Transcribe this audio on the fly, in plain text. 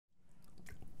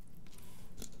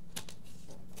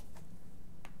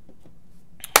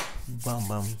Bum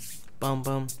bum. Bum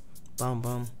bum. Bum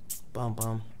bum. Bum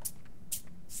bum.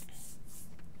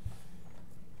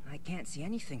 I can't see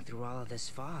anything through all of this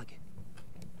fog.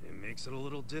 It makes it a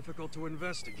little difficult to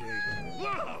investigate.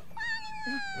 Whoa!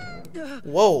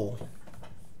 Whoa.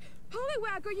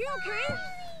 Poliwag, are you okay?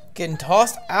 Getting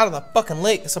tossed out of the fucking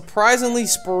lake. Surprisingly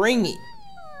springy.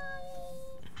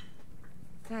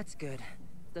 That's good.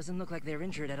 Doesn't look like they're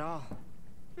injured at all.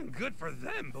 Good for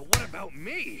them, but what about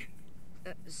me?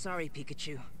 Sorry,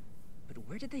 Pikachu. But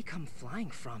where did they come flying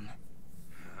from?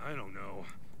 I don't know.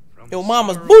 From Yo,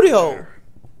 mama's somewhere booty over hole. there.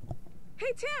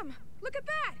 Hey, Tim, look at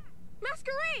that!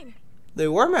 Masquerain! They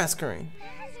were masquerading.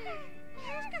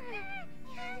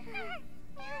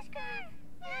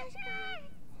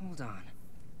 Hold on.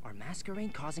 Are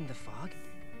Masquerain causing the fog?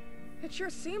 It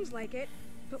sure seems like it,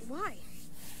 but why?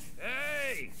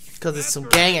 Hey! Because it's some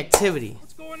Masquerade. gang activity.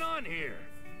 What's going on here?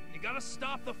 You gotta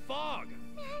stop the fog.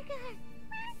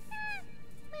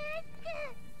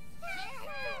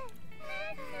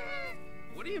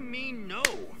 What do you mean, no?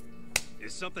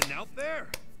 Is something out there?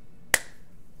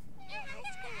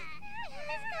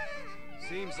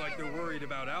 Seems like they're worried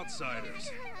about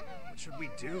outsiders. What should we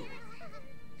do?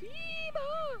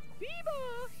 FEEBA!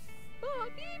 FEEBA! Oh,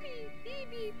 beep, beep,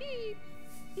 beep, beep.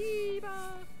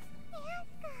 FEEBA!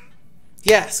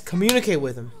 Yes, communicate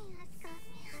with him.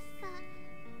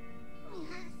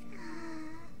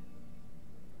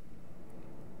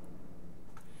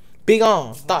 Be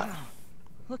gone. Stop. Wow.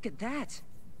 Look at that.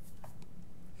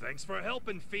 Thanks for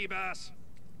helping, FEEBAS.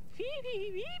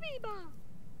 FEEBA!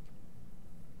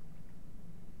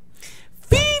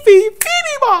 Phoebe,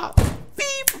 Phoebe ba.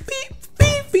 Beep, beep,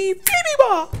 beep, beep, Phoebe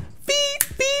ba.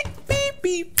 Beep, beep, beep,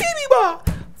 beep, Phoebe ba.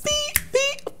 Beep,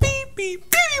 beep, beep, beep,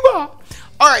 Phoebe ba.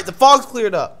 Alright, the fog's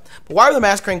cleared up. But why were the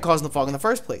Masquerain causing the fog in the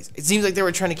first place? It seems like they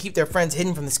were trying to keep their friends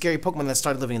hidden from the scary Pokemon that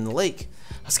started living in the lake.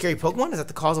 A scary Pokemon? Is that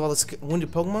the cause of all the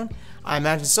wounded Pokemon? I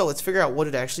imagine so. Let's figure out what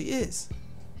it actually is.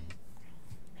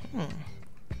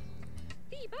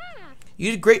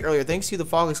 You did great earlier. Thanks to you, the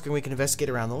fog is going, we can investigate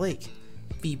around the lake.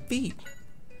 Beep, beep.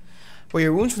 Were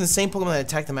your wounds from the same Pokemon that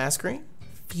attacked the Masquerain?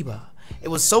 FEEBA. It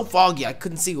was so foggy I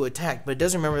couldn't see who attacked, but it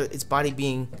does remember its body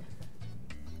being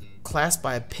clasped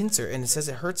by a pincer, and it says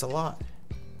it hurts a lot.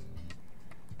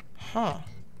 Huh.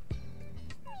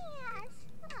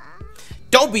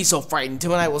 Don't be so frightened.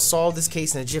 Tim and I will solve this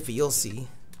case in a jiffy. You'll see.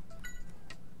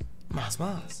 Mas.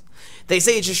 They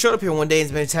say it just showed up here one day and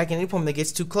has been attacking any Pokemon that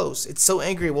gets too close. It's so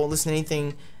angry it won't listen to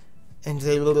anything, and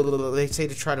they say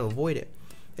to try to avoid it.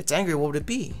 It's angry. What would it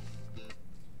be?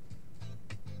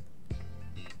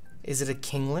 Is it a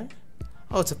Kingler?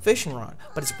 Oh, it's a fishing rod,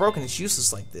 but it's broken. It's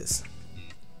useless like this.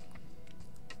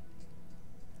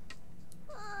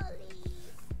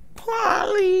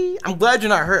 Polly. I'm glad you're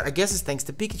not hurt. I guess it's thanks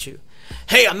to Pikachu.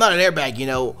 Hey, I'm not an airbag, you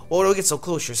know. Why do I get so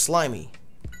close? You're slimy.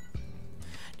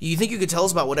 Do you think you could tell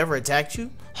us about whatever attacked you?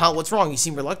 Huh? What's wrong? You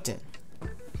seem reluctant.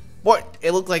 What?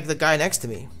 It looked like the guy next to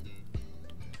me.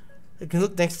 It can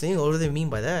look next to me. What do they mean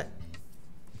by that?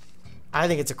 I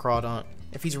think it's a Crawdaunt.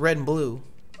 If he's red and blue.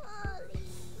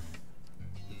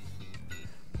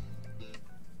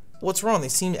 What's wrong? They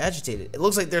seem agitated. It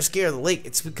looks like they're scared of the lake.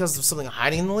 It's because of something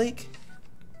hiding in the lake?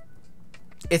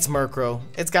 It's Murkrow.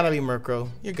 It's gotta be Murkrow.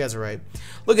 You guys are right.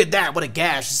 Look at that. What a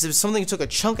gash. It's as if something took a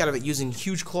chunk out of it using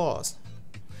huge claws.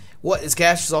 What? This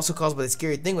gash was also caused by the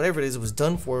scary thing. Whatever it is, it was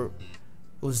done for.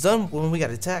 It was done when we got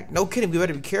attacked. No kidding. We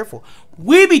better be careful.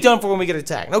 We be done for when we get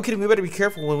attacked. No kidding. We better be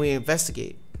careful when we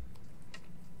investigate.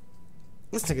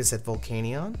 This nigga said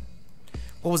Volcanion.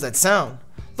 What was that sound?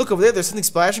 Look over there. There's something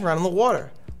splashing around in the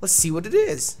water. Let's see what it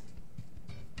is.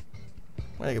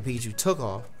 My nigga Pikachu took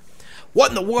off. What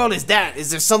in the world is that? Is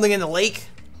there something in the lake?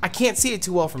 I can't see it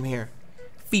too well from here.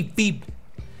 Beep, beep.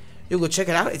 You'll go check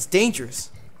it out? It's dangerous.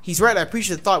 He's right, I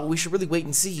appreciate the thought, but we should really wait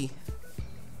and see.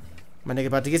 My nigga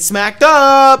about to get smacked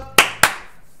up!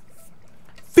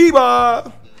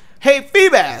 FEEBA! Hey,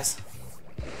 FEEBAS!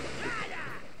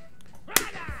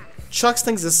 Chucks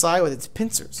things aside with its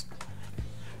pincers.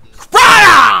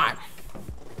 Right on!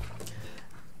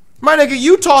 My nigga,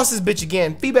 you toss this bitch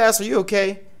again. FEEBAS, are you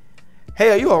okay? Hey,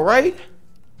 are you alright?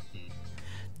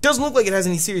 Doesn't look like it has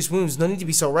any serious wounds. No need to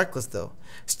be so reckless, though.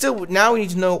 Still, now we need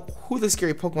to know who the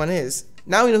scary Pokemon is.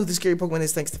 Now we know who the scary Pokemon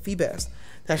is thanks to FEEBAS.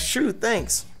 That's true,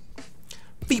 thanks.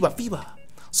 FEEBA.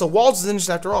 So Waltz is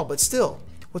interested after all, but still,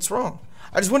 what's wrong?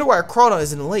 I just wonder why a Crawdaunt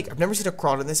is in the lake. I've never seen a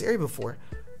Crawdaunt in this area before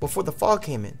the fog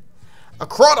came in. A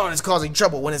Crawdaunt is causing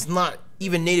trouble when it's not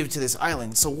even native to this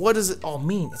island. So what does it all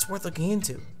mean? It's worth looking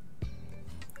into.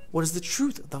 What is the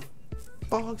truth of the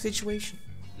fog situation?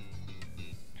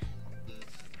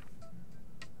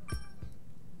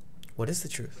 What is the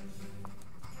truth?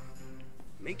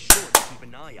 make sure to keep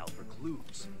an eye out for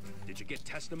clues. Did you get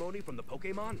testimony from the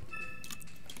Pokemon?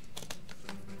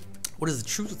 What is the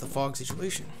truth of the fog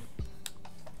situation?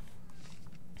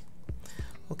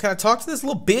 Well, can I talk to this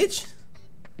little bitch?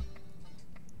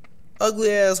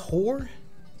 Ugly ass whore.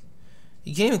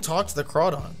 You can't even talk to the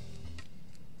Crawdon.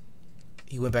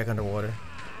 He went back underwater.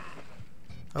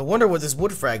 I wonder what this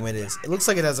wood fragment is. It looks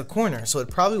like it has a corner, so it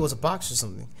probably was a box or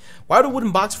something. Why would a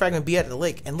wooden box fragment be at the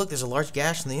lake? And look, there's a large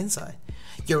gash on the inside.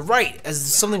 You're right, as if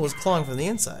something was clawing from the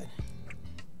inside.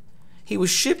 He was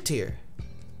shipped here.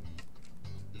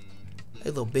 Hey,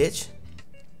 little bitch.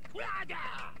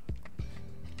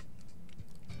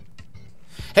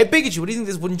 Hey, Pikachu, what do you think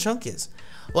this wooden chunk is?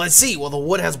 Well, let's see. Well, the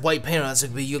wood has white paint on it, so it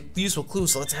could be a useful clue,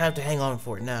 so let's have to hang on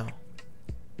for it now.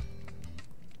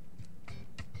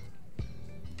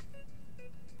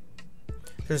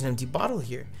 There's an empty bottle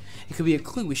here. It could be a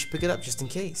clue. We should pick it up just in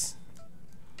case.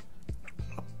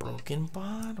 A broken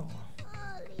bottle.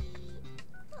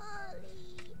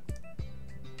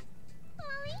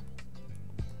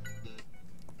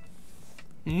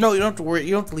 No, you don't have to worry.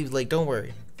 You don't have to leave the lake. Don't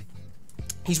worry.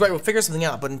 He's right. We'll figure something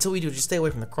out. But until we do, just stay away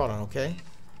from the Crawdon, okay?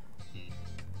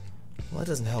 Well, that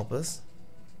doesn't help us.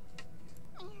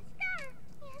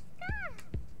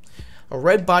 A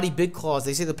red body, big claws.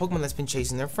 They say the Pokemon that's been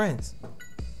chasing their friends.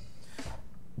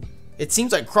 It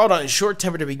seems like Crawdon is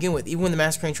short-tempered to begin with. Even when the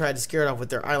Masquerain tried to scare it off with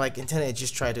their eye-like antennae, it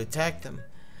just tried to attack them.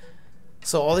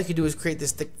 So all they could do is create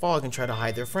this thick fog and try to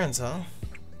hide their friends, huh?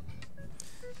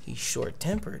 He's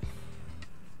short-tempered.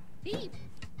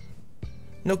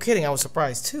 No kidding, I was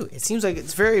surprised too. It seems like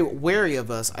it's very wary of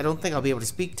us. I don't think I'll be able to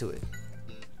speak to it.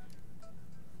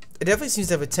 It definitely seems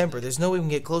to have a temper. There's no way we can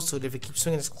get close to it if it keeps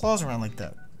swinging its claws around like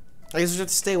that. I guess we have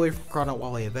to stay away from Crawdon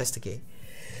while we investigate.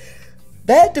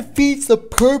 That defeats the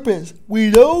purpose. We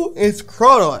know it's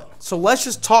Crawdon. So let's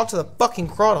just talk to the fucking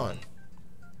Crawdon.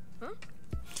 Huh?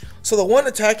 So the one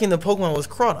attacking the Pokemon was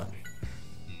Crawdon.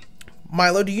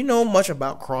 Milo, do you know much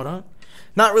about Crawdon?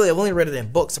 Not really. I've only read it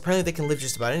in books. Apparently they can live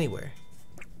just about anywhere.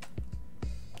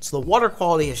 So the water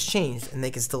quality has changed and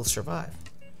they can still survive.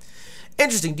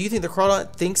 Interesting. Do you think the Crawdon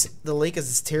thinks the lake is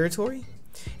its territory?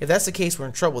 If that's the case, we're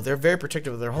in trouble. They're very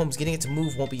protective of their homes. Getting it to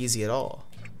move won't be easy at all.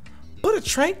 Put a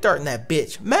trank dart in that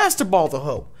bitch. Master Ball the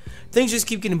hoe. Things just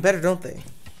keep getting better, don't they?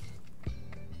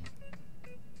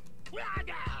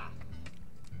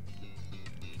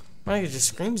 Monica just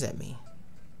screams at me.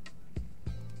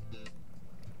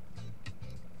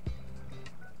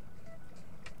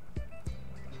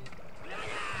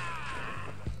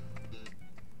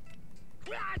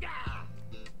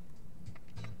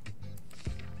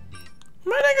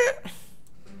 My nigga.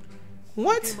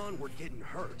 What? Pokemon were getting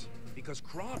hurt because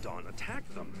Crawdon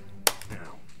attacked them.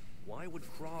 Now, why would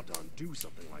Crawdon do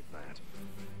something like that?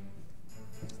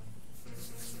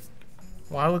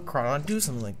 Why would Crawdon do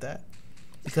something like that?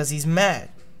 Because he's mad.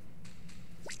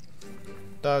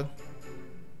 Doug.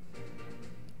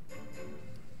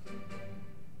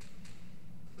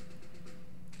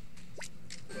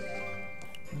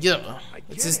 Yeah,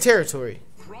 it's his territory.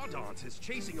 Crawdon is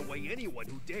chasing away anyone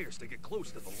who dares to get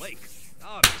close to the lake.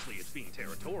 Obviously, it's being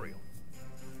territorial.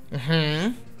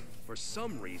 For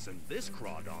some reason, this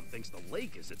Crawdon thinks the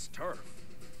lake is its turf.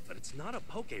 But it's not a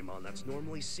Pokemon that's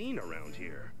normally seen around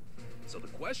here. So the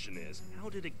question is, how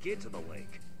did it get to the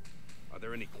lake? Are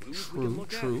there any clues we can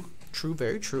look at? True,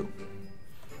 very true.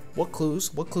 What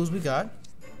clues? What clues we got?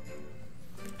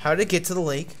 How did it get to the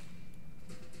lake?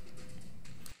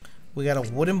 We got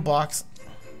a wooden box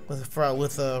with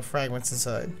fragments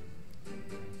inside.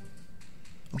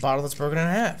 A bottle that's broken in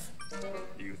half.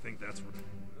 Do you think that's...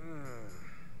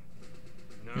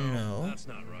 No. That's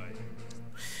not right.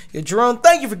 Yo, Jerome,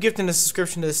 thank you for gifting the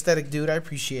subscription to Aesthetic Dude. I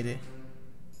appreciate it.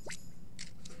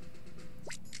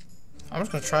 I'm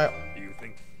just gonna try it. Do you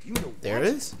think... You know there what?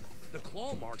 It is. The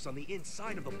claw marks on the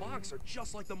inside of the box are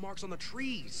just like the marks on the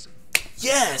trees.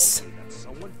 Yes! That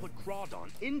someone put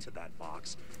Crawdon into that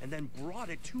box and then brought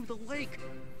it to the lake.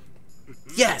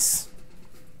 Yes!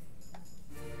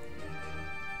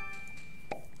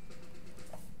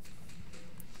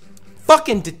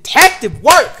 Fucking detective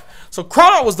work! So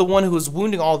Crawdon was the one who was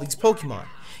wounding all these Pokemon.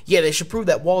 Yeah, they should prove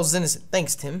that Walls is innocent.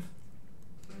 Thanks, Tim.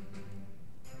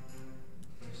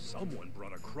 Someone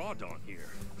brought a Crawdon here,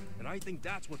 and I think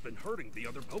that's what's been hurting the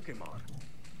other Pokemon.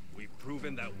 We've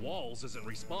proven that Walls isn't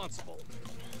responsible.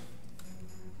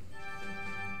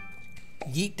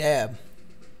 Yeet dab.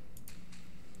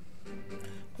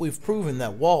 We've proven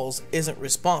that Walls isn't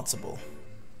responsible.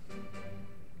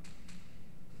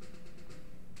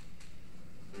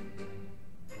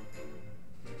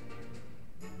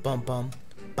 Bum bum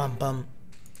bum bum.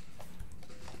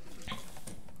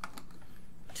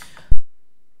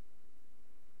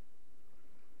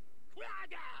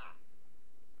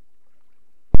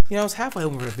 You know, I was halfway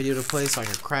hoping for the video to play so I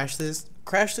could crush this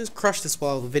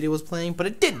while the video was playing, but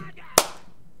it didn't.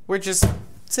 We're just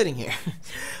sitting here.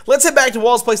 Let's head back to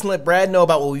Wall's place and let Brad know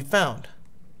about what we found.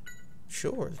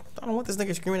 Sure. I don't want this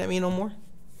nigga screaming at me no more.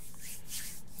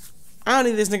 I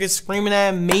don't need this nigga screaming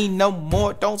at me no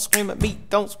more. Don't scream at me.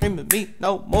 Don't scream at me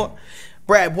no more.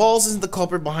 Brad, Walls isn't the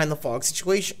culprit behind the fog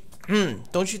situation.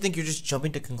 Don't you think you're just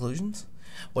jumping to conclusions?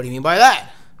 What do you mean by that?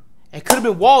 It could have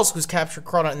been Walls who's captured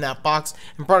Crawdon in that box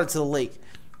and brought it to the lake.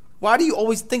 Why do you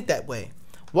always think that way?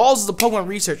 Walls is a Pokemon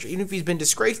researcher. Even if he's been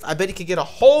disgraced, I bet he could get a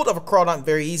hold of a Crawdon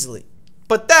very easily.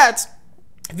 But that's,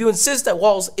 if you insist that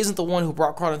Walls isn't the one who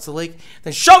brought Crawdon to the lake,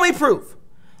 then show me proof!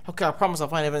 Okay, I promise I'll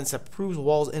find evidence that proves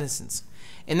Walls' innocence.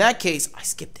 In that case, I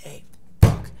skipped A.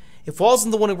 Fuck. If Walls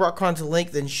isn't the one who brought Crawdon to the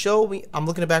lake, then show me. I'm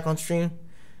looking at it back on stream.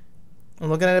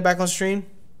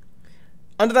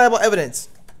 Undeniable evidence.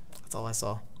 That's all I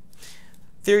saw.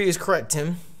 Theory is correct,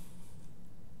 Tim.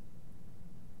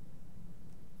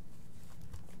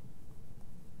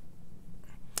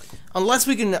 Unless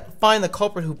we can find the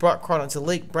culprit who brought Crawdon to the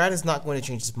lake, Brad is not going to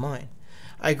change his mind.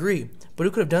 I agree, but who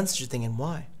could have done such a thing and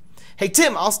why? Hey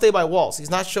Tim, I'll stay by Walls.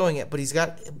 He's not showing it, but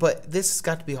this has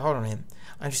got to be hard on him.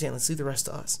 I understand. Let's leave the rest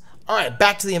to us. All right,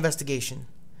 back to the investigation.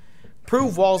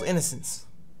 Prove Walls' innocence.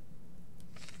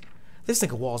 This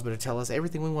nigga Walls better tell us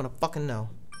everything we want to fucking know.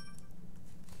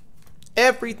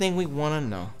 Everything we want to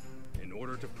know. In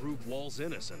order to prove Wall's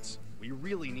innocence, we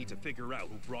really need to figure out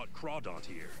who brought Crawdon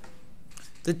here.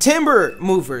 The timber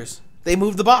movers. They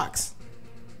moved the box.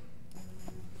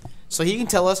 So he can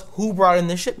tell us who brought in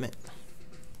the shipment.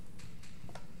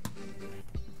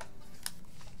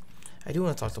 I do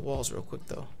want to talk to Walls real quick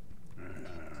though.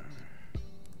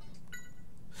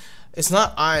 It's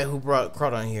not I who brought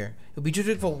Crawdon here. It would be too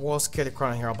difficult for Walls to carry the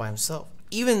Crawdon here all by himself.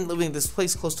 Even living in this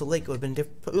place close to the lake, it would have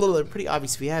been pretty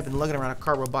obvious if he had been lugging around a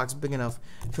cardboard box big enough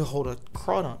to hold a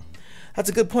Crawdon. That's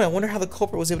a good point. I wonder how the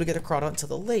culprit was able to get a Crawdon to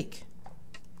the lake.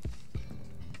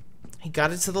 He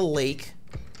got it to the lake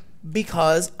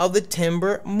because of the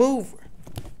timber mover.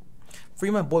 Free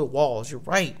my boy Walls. You're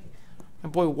right. My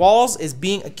boy Walls is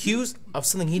being accused of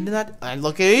something he did not. And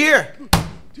look at here.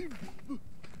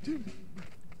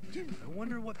 I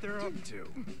wonder what they're up to.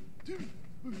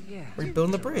 Yeah.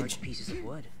 Rebuilding the some large bridge. pieces of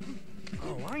wood.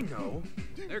 Oh, I know.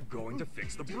 They're going to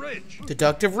fix the bridge.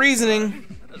 Deductive reasoning.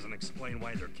 That doesn't explain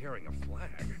why they're carrying a flag.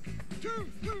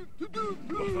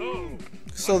 Whoa.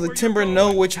 So the timber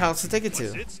know which house to take it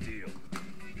What's to. its deal?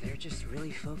 They're just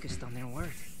really focused on their work.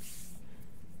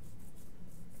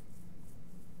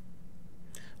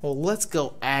 Well, let's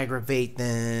go aggravate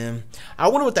them. I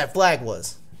wonder what that flag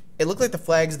was. It looked like the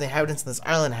flags the inhabitants of this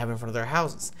island have in front of their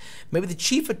houses. Maybe the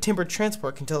chief of timber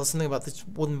transport can tell us something about these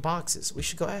wooden boxes. We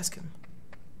should go ask him.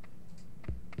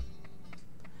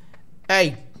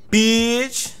 Hey,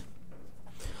 bitch!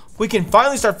 We can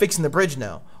finally start fixing the bridge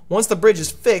now. Once the bridge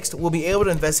is fixed, we'll be able to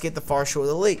investigate the far shore of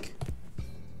the lake.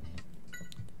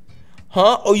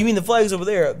 Huh? Oh, you mean the flags over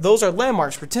there? Those are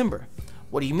landmarks for timber.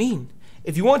 What do you mean?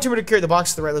 If you want timber to carry the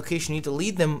box to the right location, you need to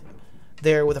lead them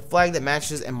there with a flag that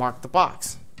matches and mark the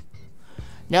box.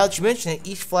 Now that you mention it,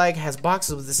 each flag has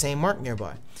boxes with the same mark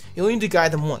nearby. You only need to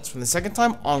guide them once. From the second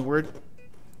time onward,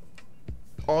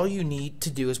 all you need to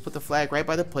do is put the flag right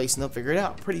by the place and they'll figure it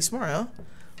out. Pretty smart,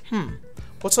 huh?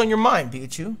 What's on your mind,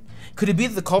 Pikachu? Could it be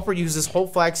that the culprit used this whole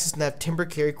flag system to have timber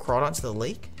carry Crawdon to the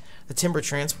lake? The timber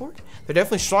transport? They're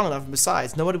definitely strong enough, and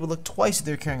besides, nobody would look twice if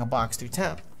they were carrying a box through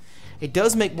town. It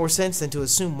does make more sense than to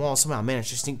assume Wall somehow managed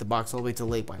to sneak the box all the way to the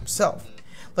lake by himself.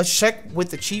 Let's check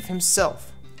with the chief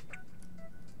himself.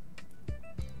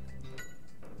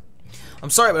 I'm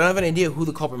sorry, but I don't have any idea who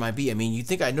the culprit might be. I mean, you'd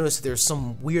think I'd notice that there's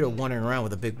some weirdo wandering around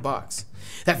with a big box.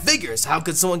 That figures! How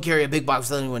could someone carry a big box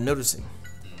without anyone noticing?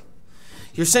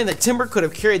 You're saying that Timber could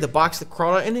have carried the box with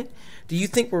Crawdon in it? Do you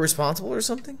think we're responsible or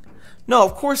something? No,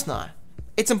 of course not.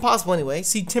 It's impossible anyway.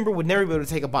 See, Timber would never be able to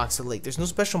take a box to the lake. There's no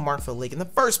special mark for the lake in the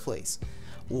first place.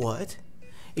 What?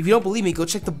 If you don't believe me, go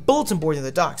check the bulletin board in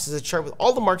the docks. There's a chart with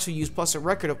all the marks we used plus a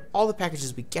record of all the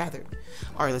packages we gathered.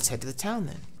 Alright, let's head to the town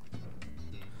then.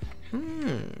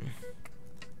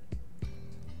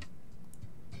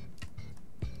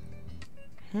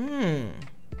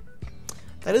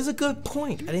 That is a good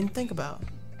point. I didn't think about.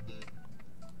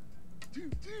 I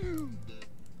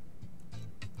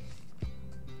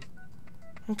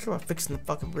don't care about fixing the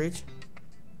fucking bridge.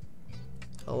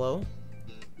 Hello?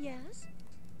 Yes?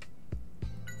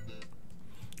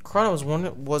 Crawdon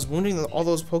was wounding all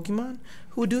those Pokemon?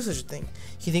 Who would do such a thing?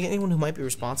 You think anyone who might be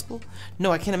responsible?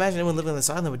 No, I can't imagine anyone living on this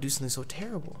island would do something so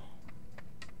terrible.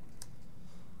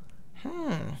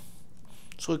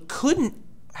 So it couldn't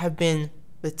have been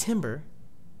the Timber.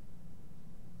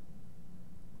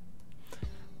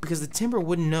 because the Timber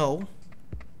wouldn't know.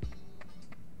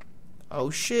 Oh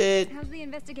shit. How's the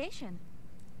investigation?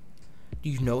 Do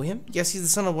you know him? Yes, he's the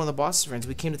son of one of the boss's friends.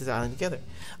 We came to this island together.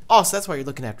 Oh, so that's why you're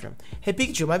looking after him. Hey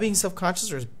Pikachu, am I being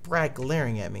self-conscious or is Brad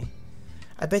glaring at me?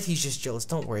 I bet he's just jealous.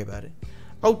 Don't worry about it.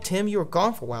 Oh, Tim, you were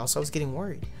gone for a while, so I was getting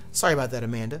worried. Sorry about that,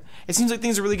 Amanda. It seems like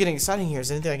things are really getting exciting here. Is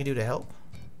there anything I can do to help?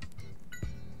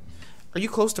 Are you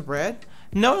close to Brad?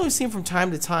 No, I only see him from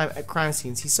time to time at crime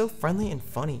scenes. He's so friendly and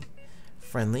funny.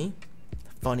 Friendly?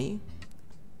 Funny?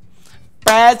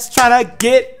 Brad's trying to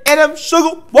get in them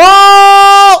sugar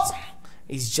walls!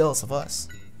 He's jealous of us.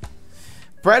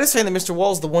 Brad is saying that Mr.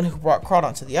 Walls is the one who brought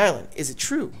Crawdon to the island. Is it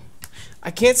true?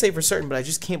 I can't say for certain, but I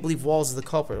just can't believe Walls is the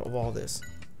culprit of all this.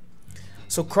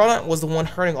 So Crawdon was the one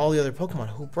hurting all the other Pokemon.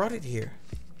 Who brought it here?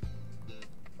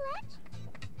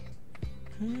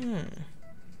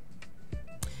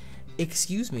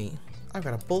 Excuse me. I've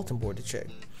got a bulletin board to check.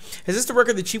 Is this the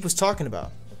record the chief was talking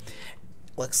about?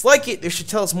 Looks like it. This should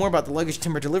tell us more about the luggage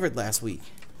Timber delivered last week.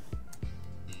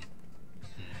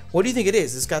 What do you think it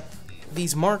is? It's got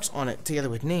these marks on it together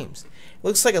with names. It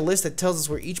looks like a list that tells us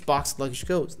where each box of luggage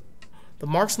goes. The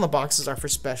marks on the boxes are for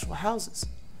special houses.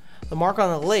 The mark on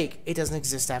the lake, it doesn't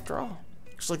exist after all.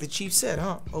 Just like the chief said,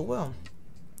 huh? Oh well.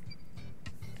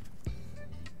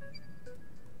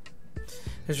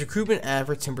 There's a recruitment ad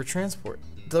for Timber Transport.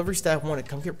 Delivery staff want to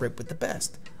come get ripped with the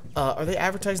best. Are they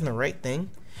advertising the right thing?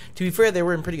 To be fair, they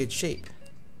were in pretty good shape.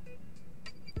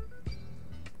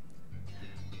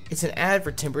 It's an ad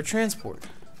for Timber Transport.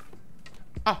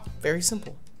 Ah, very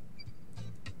simple.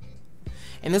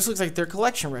 And this looks like their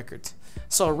collection records.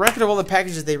 So a record of all the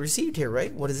packages they received here,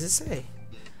 right? What does it say?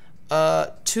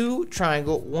 2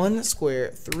 triangle, 1 square,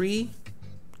 3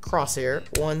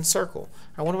 crosshair, 1 circle.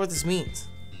 I wonder what this means.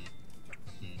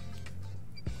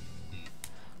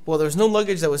 Well, there's no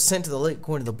luggage that was sent to the lake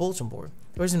according to the bulletin board.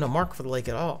 There wasn't a mark for the lake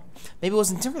at all. Maybe it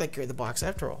wasn't Timber that carried the box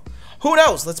after all. Who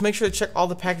knows? Let's make sure to check all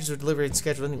the packages were delivered and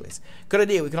scheduled anyways. Good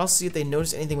idea. We can also see if they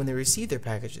noticed anything when they received their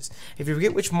packages. If you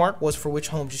forget which mark was for which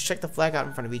home, just check the flag out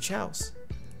in front of each house.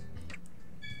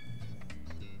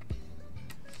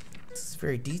 This is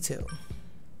very detailed.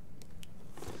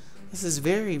 This is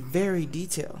very, very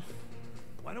detailed.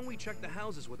 Why don't we check the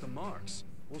houses with the marks?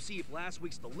 We'll see if last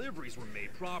week's deliveries were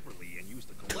made properly and use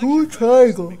the collection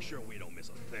records to make sure we don't miss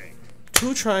a thing.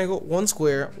 2 triangle, 1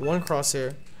 square, 1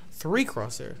 crosshair, 3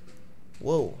 crosshair.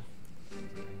 Whoa.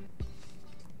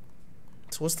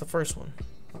 So what's the first one?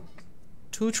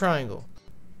 2 triangle.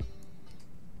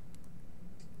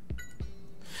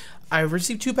 I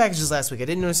received 2 packages last week. I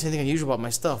didn't notice anything unusual about my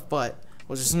stuff, but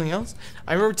was there something else?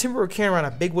 I remember Timber was carrying around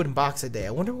a big wooden box that day.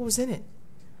 I wonder what was in it.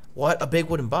 What? A big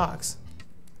wooden box?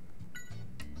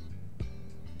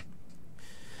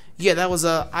 Yeah, that was,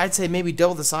 I'd say maybe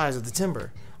double the size of the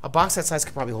Timber. A box that size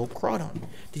could probably hold Crawdon.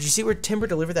 Did you see where Timber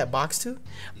delivered that box to?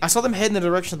 I saw them head in the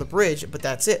direction of the bridge, but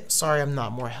that's it. Sorry I'm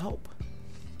not more help.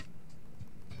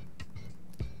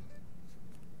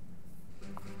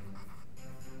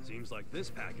 Seems like this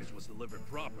package was delivered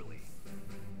properly.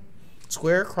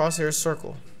 Square, crosshair,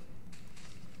 circle.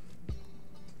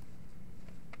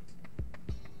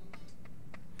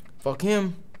 Fuck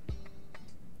him.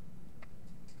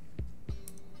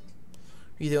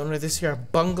 Are you the owner of this here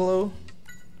bungalow?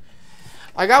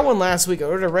 I got one last week. I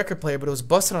ordered a record player, but it was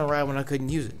busted on a ride when I couldn't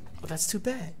use it. Oh, that's too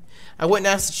bad. I went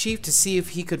and asked the chief to see if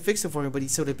he could fix it for me, but he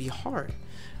said it'd be hard.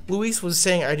 Louise was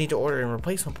saying I need to order in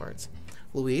replacement parts.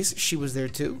 Louise, she was there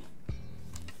too?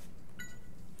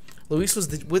 Louise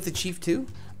was with the chief too?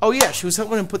 Oh yeah, she was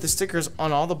helping him put the stickers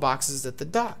on all the boxes at the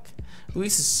dock.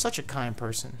 Louise is such a kind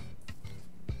person.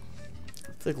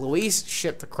 I feel like Louise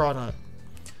shipped the Crawdon,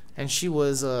 and she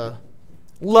was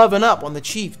loving up on the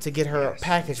chief to get her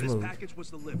package moved. This package was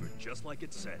delivered just like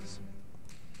it says.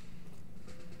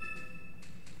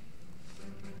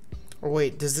 Or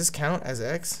wait, does this count as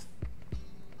X?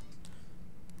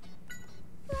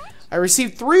 I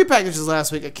received 3 packages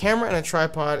last week, a camera and a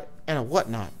tripod and a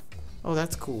whatnot. Oh,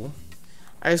 that's cool.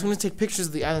 I just want to take pictures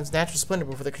of the island's natural splendor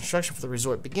before the construction for the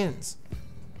resort begins.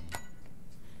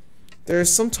 There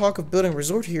is some talk of building a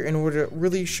resort here in order to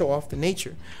really show off the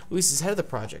nature. Luis is head of the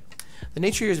project. The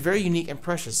nature here is very unique and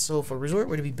precious, so if a resort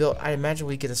were to be built, I imagine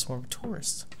we'd get a swarm of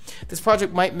tourists. This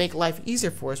project might make life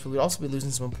easier for us, but we'd also be losing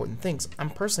some important things.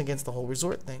 I'm personally against the whole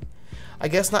resort thing. I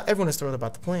guess not everyone is thrilled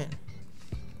about the plan.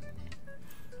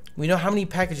 We know how many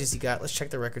packages he got. Let's check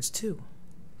the records too.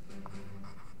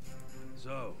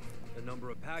 So, the number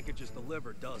of packages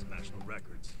delivered does match the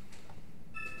records.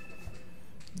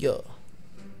 Yeah.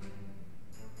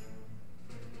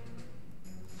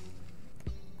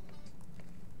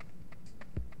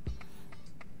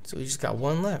 So we just got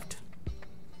 1 left.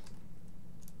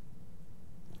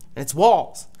 and it's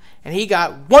Walls. And he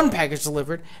got one package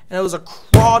delivered, and it was a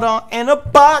crawdon in a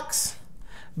box.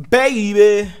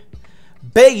 Baby,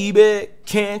 baby,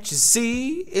 can't you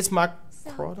see? It's my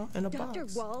crawdon in a box. Dr.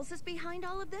 Walls is behind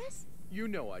all of this? You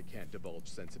know I can't divulge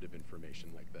sensitive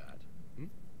information like that. Hmm?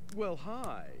 Well,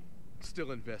 hi.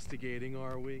 Still investigating,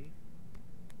 are we?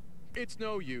 It's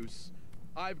no use.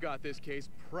 I've got this case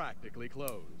practically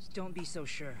closed. Don't be so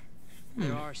sure.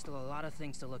 There are still a lot of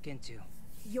things to look into.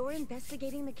 You're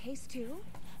investigating the case too?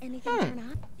 Anything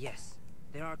turn up? Yes,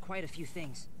 there are quite a few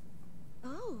things.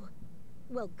 Oh.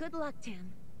 Well, good luck,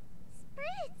 Tim.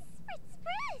 Spritz!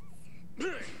 Spritz!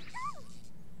 Spritz!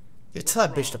 You tell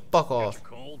that bitch to fuck off. Catch a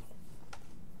cold?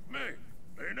 Me,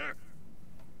 neck.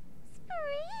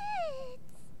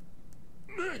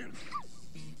 Spritz!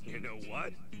 You know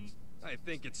what? I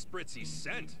think it's Spritzy's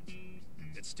scent.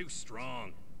 It's too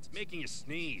strong. It's making you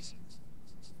sneeze.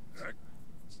 Neck.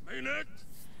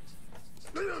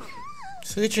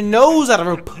 So get your nose out of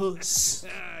her puss.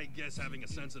 I guess having a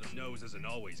sensitive nose isn't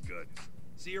always good.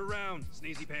 See you around,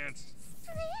 sneezy pants.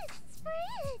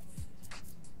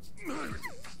 Spritz!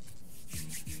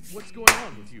 What's going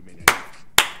on with you, Minette?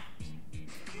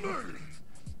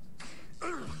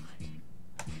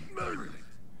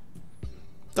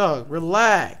 Dog,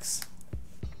 relax.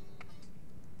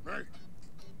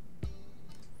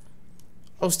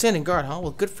 Oh, standing guard, huh?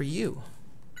 Well, good for you.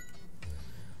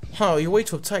 Oh, you're way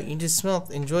too uptight. You just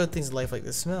enjoy things in life like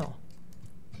the smell.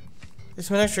 This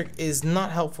Manectric is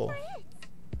not helpful.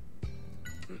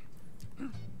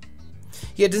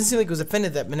 Yeah, it doesn't seem like it was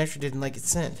offended that Manectric didn't like its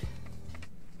scent.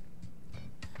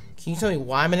 Can you tell me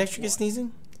why Manectric is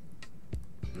sneezing?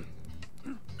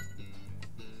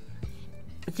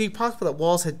 It could be possible that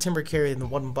Walls had timber carried in the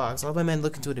one box. I'll have my men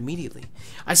look into it immediately.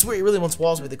 I swear he really wants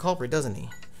Walls to be the culprit, doesn't he?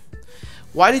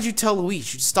 Why did you tell Luis? You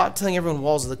should stop telling everyone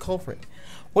Walls is the culprit.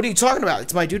 What are you talking about?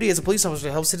 It's my duty as a police officer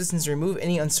to help citizens remove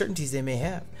any uncertainties they may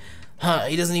have. Huh,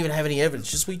 he doesn't even have any evidence.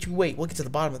 Just wait. We'll get to the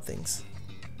bottom of things.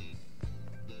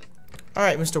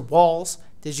 Alright, Mr. Walls.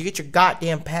 Did you get your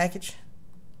goddamn package?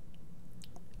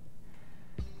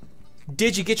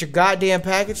 Did you get your goddamn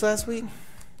package last week?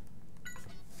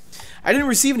 I didn't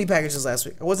receive any packages last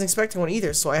week. I wasn't expecting one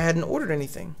either, so I hadn't ordered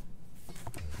anything.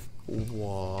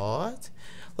 What?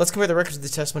 Let's compare the records of the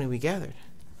testimony we gathered.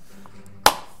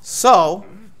 So,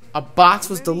 a box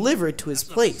was delivered to his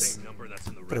place,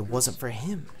 but it wasn't for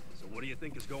him. So what do you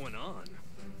think is going on?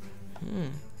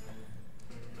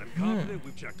 I'm confident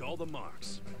we've checked all the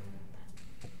marks.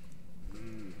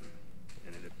 And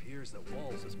it appears that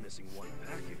Walls is missing one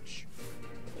package.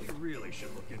 We really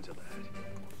should look into that.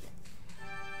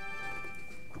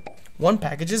 One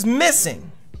package is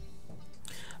missing.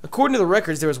 According to the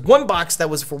records, there was one box that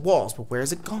was for Walls, but where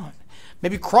is it gone?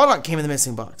 Maybe Crawdon came in the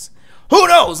missing box. Who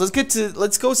knows?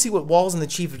 Let's go see what Walls and the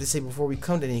Chief have to say before we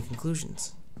come to any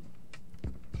conclusions.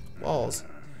 Walls.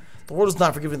 The world is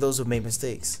not forgiving those who have made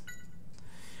mistakes.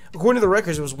 According to the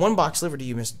records, there was one box delivered to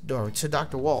you, to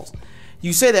Dr. Walls.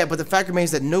 You say that, but the fact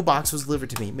remains that no box was delivered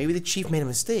to me. Maybe the Chief made a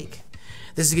mistake.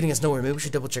 This is getting us nowhere. Maybe we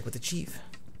should double check with the Chief.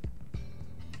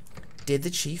 Did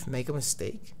the Chief make a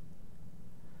mistake?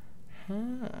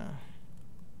 What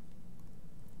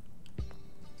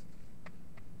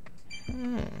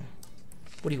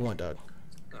do you want, dog?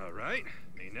 All right,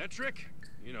 Manectric.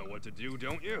 You know what to do,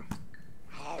 don't you?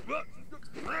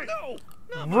 No!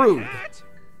 Not Rude. My hat!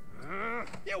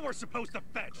 You were supposed to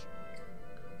fetch.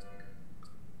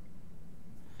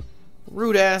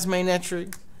 Rude ass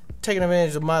Manectric. Taking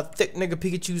advantage of my thick nigga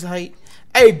Pikachu's height.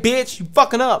 Hey, bitch, you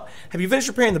fucking up. Have you finished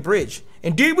repairing the bridge?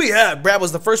 Indeed we have. Brad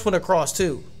was the first one to cross,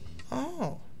 too.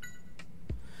 Oh.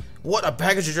 What, a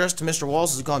package addressed to Mr.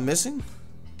 Walls has gone missing?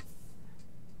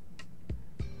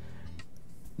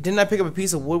 Didn't I pick up a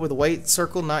piece of wood with a white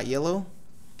circle, not yellow?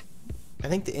 I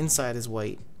think the inside is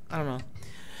white. I don't know.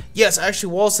 Yes,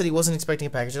 actually, Walls said he wasn't expecting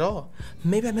a package at all.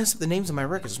 Maybe I messed up the names on my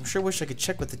records. I'm sure wish I could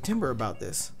check with the timber about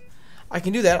this. I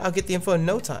can do that. I'll get the info in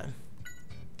no time.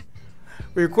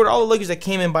 We recorded all the luggage that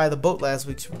came in by the boat last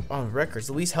week on records.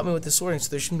 Luis helped me with the sorting so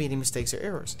there shouldn't be any mistakes or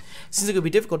errors. Seems like it would be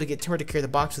difficult to get Timber to carry the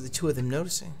box with the two of them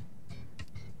noticing.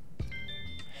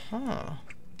 Huh.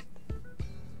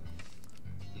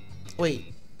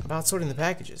 Wait, about sorting the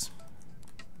packages.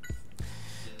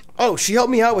 Oh, she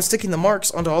helped me out with sticking the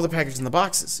marks onto all the packages in the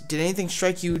boxes. Did anything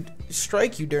strike you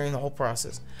during the whole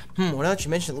process? Well, now that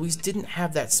you mention it, Luis didn't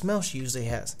have that smell she usually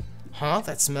has. Huh?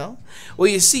 That smell? Well,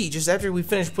 you see, just after we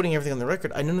finished putting everything on the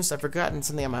record, I noticed I'd forgotten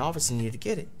something at my office and needed to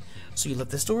get it. So you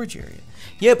left the storage area.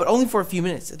 Yeah, but only for a few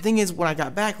minutes. The thing is, when I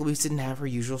got back, Luis didn't have her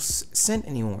usual scent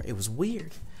anymore. It was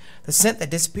weird. The scent that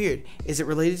disappeared, is it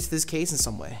related to this case in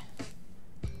some way?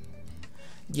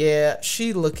 Yeah,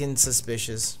 she looking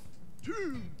suspicious.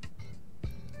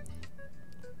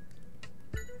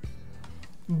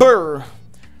 Brr.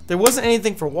 There wasn't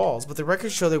anything for walls, but the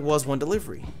records show there was one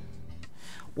delivery.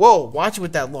 Whoa, watch it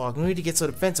with that log. No need to get so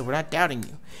defensive. We're not doubting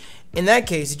you. In that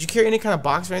case, did you carry any kind of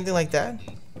box or anything like that?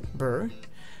 Brr.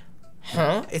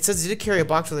 Huh? It says you did carry a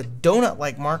box with a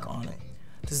donut-like mark on it.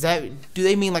 Do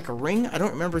they mean like a ring? I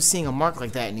don't remember seeing a mark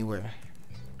like that anywhere.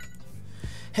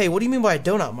 Hey, what do you mean by a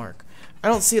donut mark? I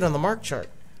don't see it on the mark chart.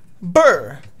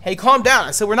 Brr! Hey, calm down.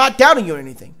 I said we're not doubting you or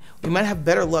anything. We might have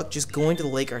better luck just going to the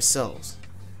lake ourselves.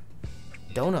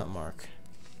 Donut mark.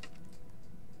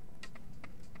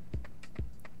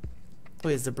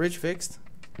 Wait, is the bridge fixed?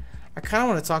 I kind of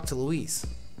want to talk to Luis.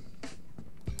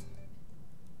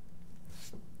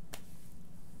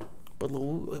 But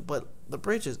the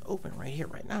bridge is open right here,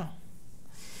 right now.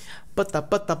 But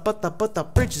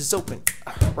the bridge is open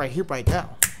right here, right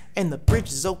now. And the bridge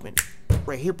is open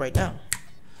right here, right now.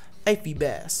 Hey,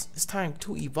 FEEBAS, it's time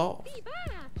to evolve.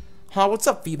 Huh? What's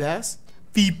up, FEEBAS?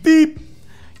 Beep beep.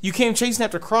 You came chasing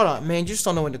after Crawdon, man. You just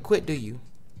don't know when to quit, do you?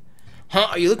 Huh?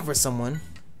 Are you looking for someone?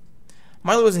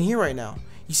 Milo isn't here right now.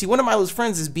 You see, one of Milo's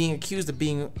friends is being accused of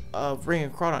bringing a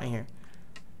Crawdon here.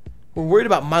 We're worried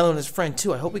about Milo and his friend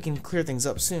too. I hope we can clear things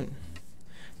up soon.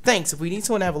 Thanks. If we need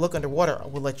someone to have a look underwater,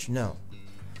 we'll let you know.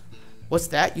 What's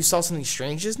that? You saw something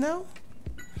strange just now?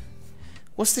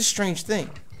 What's this strange thing?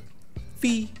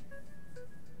 FEBA.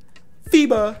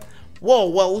 Whoa,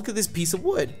 well, look at this piece of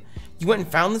wood. You went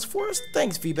and found this for us?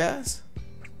 Thanks, FEBAS.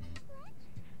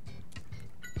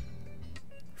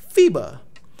 FEBA.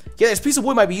 Yeah, this piece of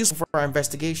wood might be useful for our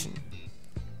investigation.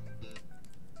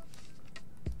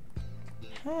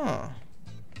 Huh.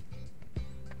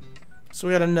 So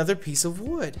we got another piece of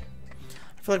wood.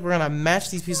 I feel like we're gonna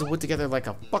match these pieces of wood together like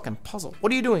a fucking puzzle.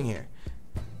 What are you doing here?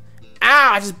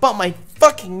 Ah, I just bumped my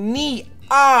fucking knee.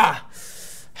 Ah!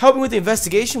 Helping with the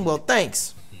investigation? Well,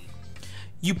 thanks.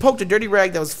 You poked a dirty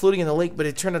rag that was floating in the lake, but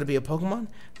it turned out to be a Pokemon?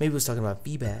 Maybe it was talking about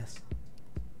FEEBAS.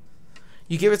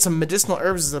 You gave it some medicinal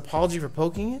herbs as an apology for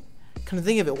poking it? Come to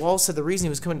think of it, Wallace said the reason he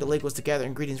was coming to the lake was to gather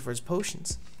ingredients for his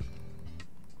potions.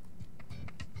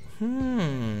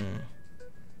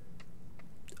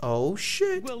 Oh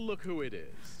shit. Well, look who it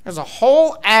is. There's a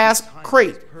whole ass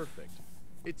crate. Perfect.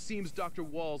 It seems Dr.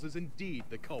 Walls is indeed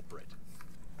the culprit.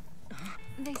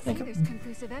 They say there's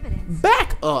conclusive evidence.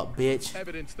 Back up, bitch.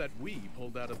 Evidence that we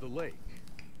pulled out of the lake.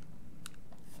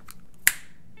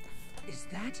 Is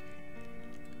that?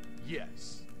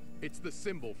 Yes. It's the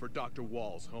symbol for Dr.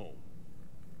 Wall's home.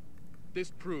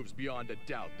 This proves beyond a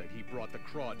doubt that he brought the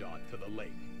Crawdon to the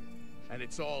lake. And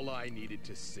it's all I needed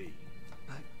to see.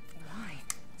 But why?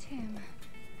 Tim.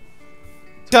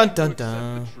 Dun dun Accept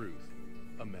dun. the truth,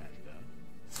 Amanda.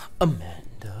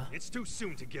 Amanda. It's too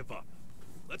soon to give up.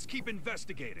 Let's keep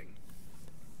investigating.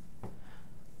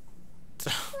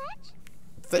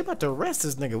 They about to arrest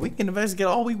this nigga. We can investigate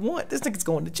all we want. This nigga's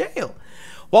going to jail.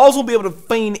 Walls will be able to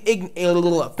feign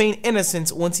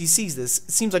innocence once he sees this.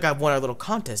 It seems like I've won our little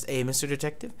contest, eh, Mr.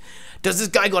 Detective? Does this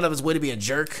guy go out of his way to be a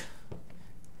jerk?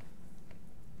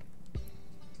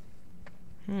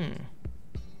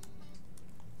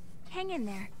 Hang in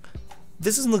there.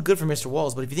 This doesn't look good for Mr.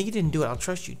 Walls, but if you think he didn't do it, I'll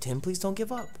trust you, Tim. Please don't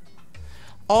give up.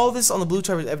 All this on the blue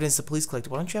chart is evidence the police collected.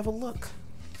 Why don't you have a look?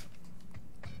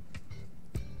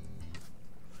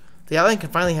 The island can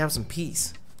finally have some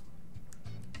peace.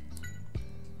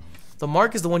 The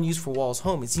mark is the one used for Wall's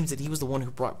home. It seems that he was the one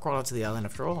who brought Crawdon to the island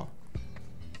after all.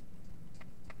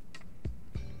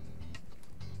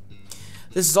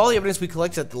 This is all the evidence we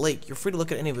collected at the lake. You're free to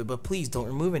look at any of it, but please don't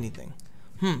remove anything.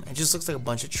 It just looks like a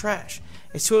bunch of trash.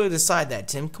 It's too early to decide that,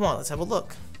 Tim. Come on, let's have a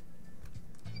look.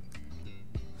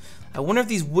 I wonder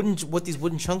if what these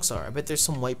wooden chunks are. I bet there's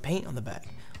some white paint on the back.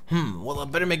 Well, I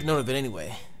better make note of it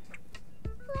anyway.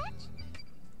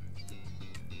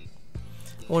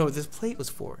 I wonder what this plate was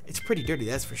for. It's pretty dirty,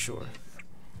 that's for sure.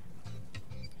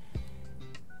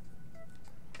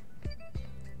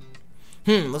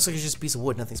 Looks like it's just a piece of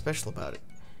wood, nothing special about it.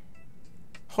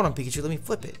 Hold on, Pikachu, let me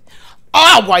flip it.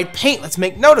 Ah, white paint! Let's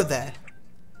make note of that!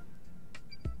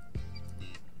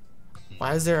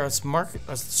 Why is there a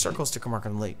circle sticker mark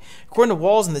on the lake? According to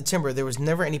Walls in the timber, there was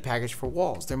never any package for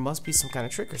Walls. There must be some kind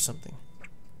of trick or something.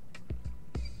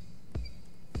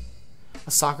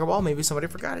 A soccer ball? Maybe somebody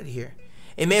forgot it here.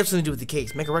 It may have something to do with the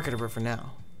case. Make a record of her for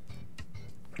now.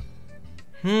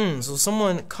 So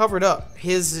someone covered up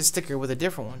his sticker with a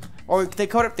different one. Or they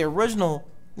covered up the original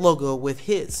logo with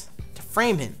his to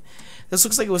frame him. This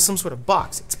looks like it was some sort of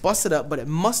box. It's busted up, but it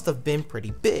must have been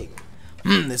pretty big.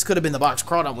 This could have been the box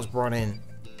Crawdon was brought in.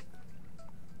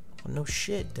 Well, no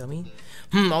shit, dummy.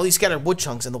 All these scattered wood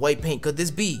chunks and the white paint. Could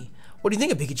this be? What do you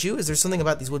think of, Pikachu? Is there something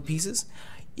about these wood pieces?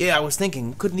 Yeah, I was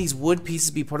thinking, couldn't these wood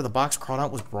pieces be part of the box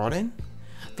Crawdaunt was brought in?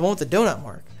 The one with the donut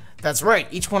mark. That's right,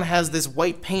 each one has this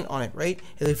white paint on it, right?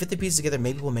 If we fit the pieces together,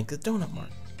 maybe we'll make the donut mark.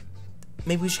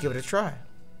 Maybe we should give it a try.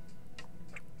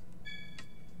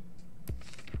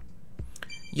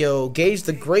 Yo, Gage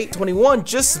the Great 21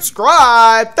 just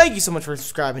subscribed. Thank you so much for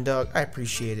subscribing, dog. I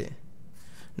appreciate it.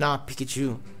 Nah,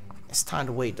 Pikachu, it's time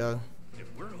to wait, dog.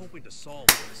 If we're hoping to solve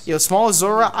this, yo, Small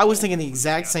Zora, I was thinking the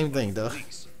exact same thing, dog.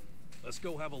 Let's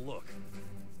go have a look.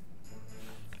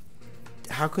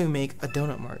 How can we make a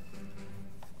donut mark?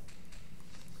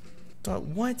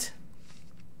 Dog, what?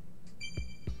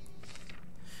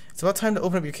 It's about time to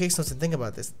open up your case notes and think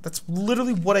about this. That's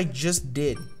literally what I just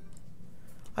did.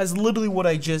 That's literally what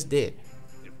I just did.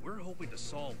 If we're hoping to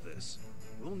solve this,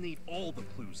 we'll need all the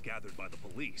clues gathered by the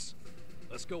police.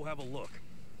 Let's go have a look.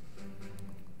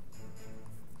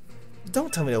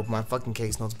 Don't tell me to open my fucking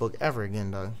case notes book ever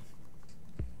again, dog.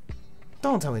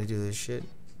 Don't tell me to do this shit.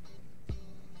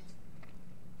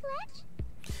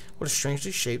 What a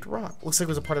strangely shaped rock. Looks like it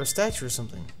was a part of a statue or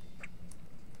something.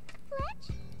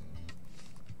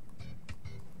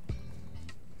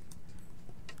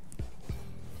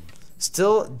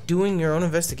 Still doing your own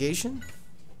investigation?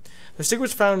 The sticker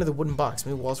was found in the wooden box.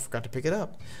 Maybe Walls forgot to pick it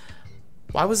up.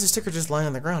 Why was the sticker just lying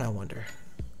on the ground, I wonder?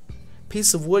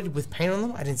 Piece of wood with paint on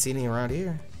them? I didn't see any around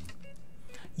here.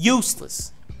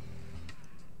 Useless.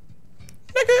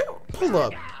 Nigga, pull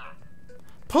up.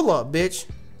 Pull up, bitch.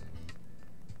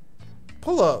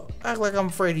 Pull up. Act like I'm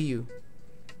afraid of you.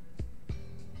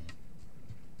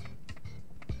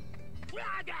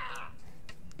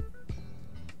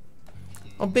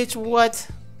 Oh, bitch, what?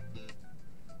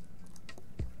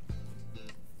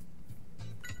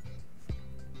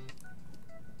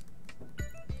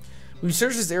 We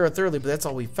searched this area thoroughly, but that's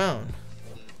all we found.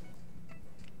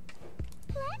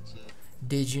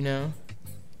 Did you know?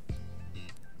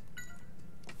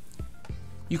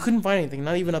 You couldn't find anything,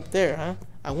 not even up there, huh?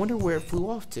 I wonder where it flew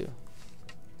off to.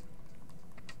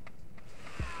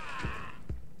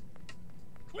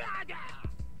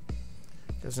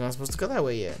 Guess we're not supposed to go that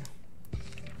way yet.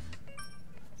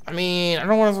 I mean, I don't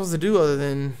know what I'm supposed to do other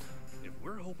than... If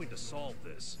we're hoping to solve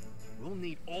this, we'll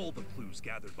need all the clues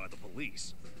gathered by the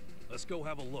police. Let's go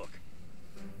have a look.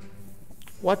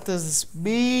 What does this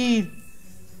mean?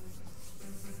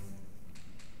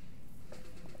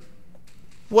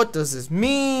 What does this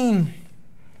mean?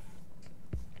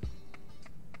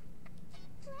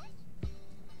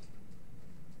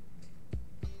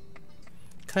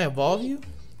 Can I evolve you?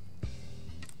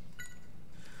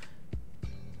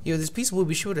 Yo, this piece will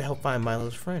be sure to help find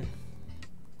Milo's friend.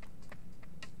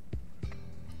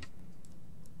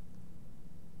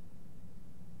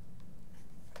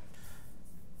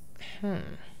 I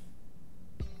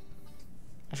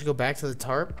should go back to the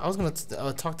tarp. I was gonna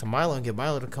talk to Milo and get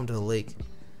Milo to come to the lake.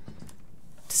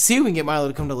 To see if we can get Milo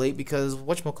to come to the lake because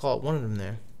whatchamacallit wanted him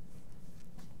there.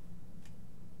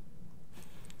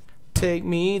 Take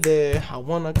me there. I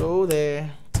wanna go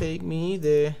there. Take me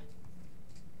there.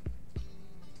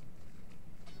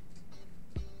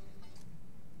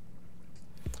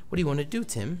 What do you want to do,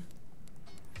 Tim?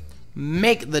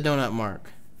 Make the donut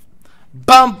mark.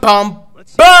 Bum bum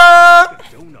Let's bum. make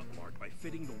a donut mark by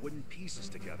fitting the wooden pieces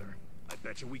together. I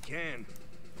bet you we can.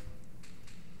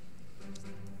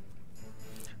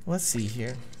 Let's see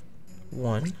here.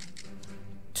 1,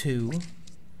 2,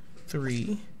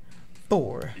 3,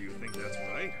 4. Do you think that's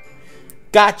right?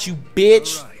 Got you,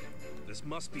 bitch. All right. This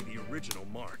must be the original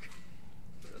mark.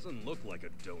 Doesn't look like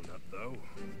a donut, though.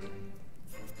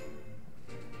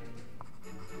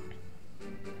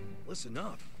 Listen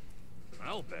up.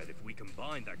 I'll bet if we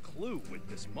combine that clue with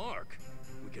this mark,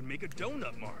 we can make a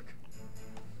donut mark.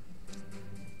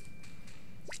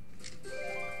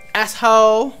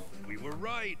 Asshole. We were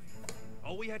right.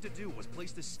 All we had to do was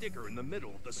place the sticker in the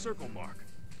middle of the circle mark.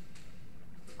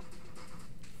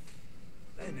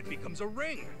 Then it becomes a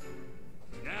ring.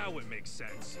 Now it makes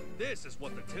sense. This is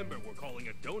what the timber were calling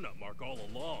a donut mark all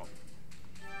along.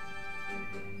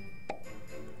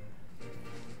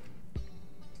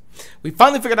 We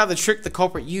finally figured out the trick the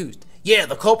culprit used. Yeah,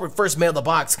 the culprit first mailed the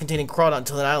box containing Crawdaunt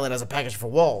to an island as a package for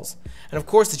Walls. And of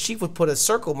course the chief would put a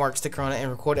circle mark sticker on it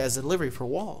and record it as a delivery for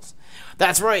Walls.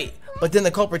 That's right, but then the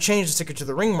culprit changed the sticker to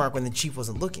the ring mark when the chief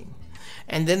wasn't looking.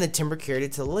 And then the timber carried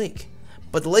it to the lake.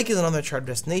 But the lake is another charted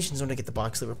destination, so to get the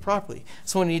box delivered properly.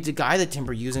 So we needed to guide the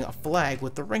timber using a flag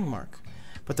with the ring mark.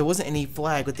 But there wasn't any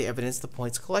flag with the evidence the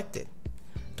points collected.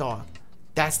 Dog,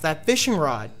 that's that fishing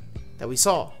rod that we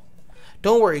saw.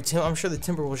 Don't worry, Tim. I'm sure the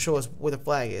timber will show us where the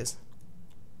flag is.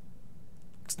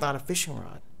 It's not a fishing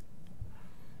rod.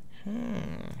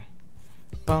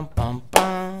 Bum, bum,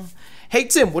 bum. Hey,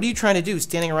 Tim, what are you trying to do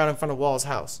standing around in front of Wall's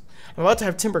house? I'm about to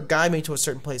have Timber guide me to a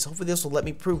certain place. Hopefully this will let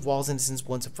me prove Wall's innocence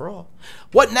once and for all.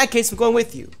 What? In that case, I'm going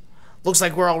with you. Looks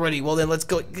like we're all ready. Well, then let's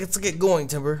go. Let's get going,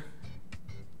 Timber.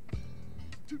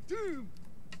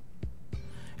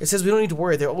 It says we don't need to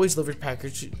worry. They always deliver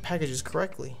packages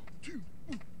correctly.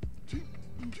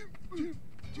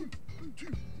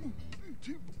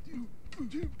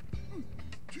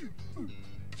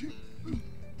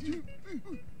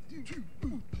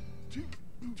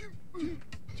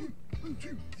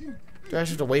 Do I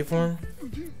just have to wait for him?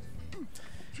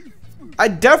 I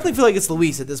definitely feel like it's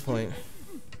Luis at this point.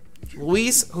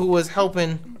 Luis, who was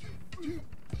helping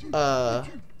the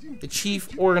chief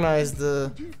organize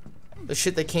the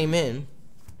shit that came in.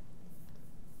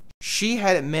 She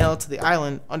had it mailed to the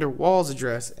island under Wall's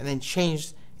address and then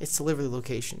changed its delivery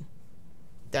location.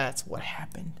 That's what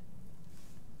happened.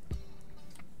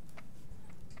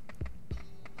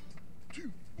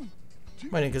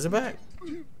 My niggas are back.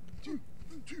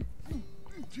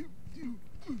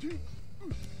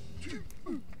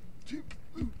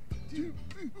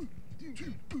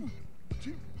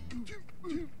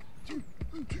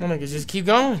 My niggas just keep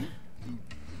going.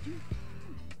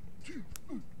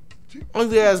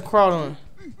 Ugly ass crowd on.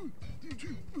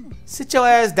 Sit your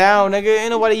ass down, nigga.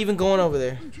 Ain't nobody even going over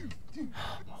there.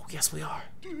 Oh, yes we are.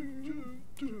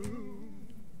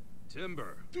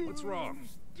 Timber, what's wrong?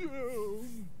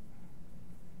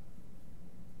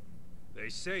 They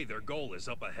say their goal is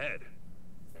up ahead.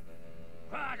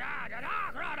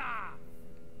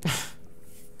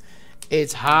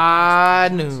 It's high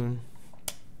noon.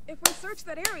 If we search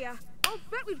that area, I'll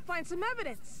bet we'd find some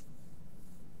evidence.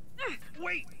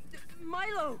 Wait!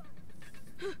 Milo!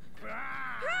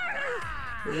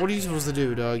 What are you supposed to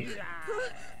do, dog?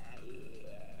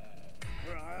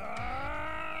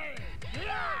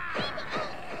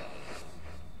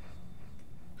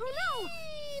 Oh no!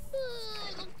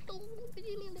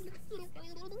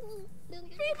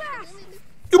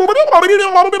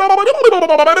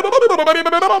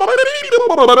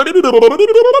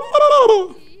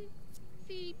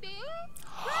 FEEBAS!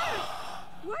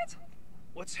 What?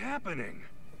 What's happening?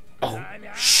 Oh,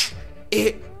 shh.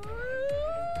 It.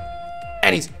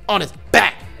 And he's on his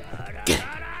back. Get it.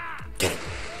 Get it.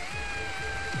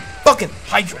 Fucking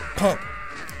hydro pump.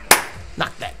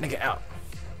 Knock that nigga out.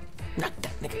 Knock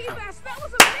that nigga out. FEEBAS, that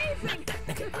was amazing! Knock that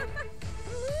nigga out.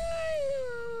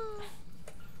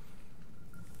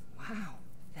 Wow,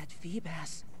 that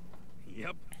FEEBAS.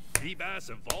 Yep, FEEBAS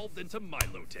evolved into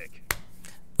Milotic.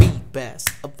 FEEBAS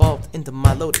evolved into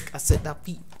Milotic. I said now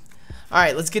feet.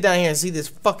 Alright, let's get down here and see this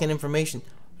fucking information.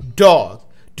 Dog,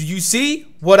 do you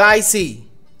see what I see?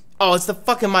 Oh, it's the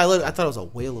fucking Milotic. I thought it was a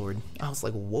Wailord. I was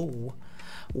like, whoa.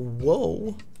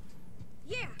 Whoa.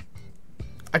 Yeah.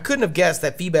 I couldn't have guessed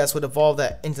that FEEBAS would evolve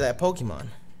that into that Pokemon.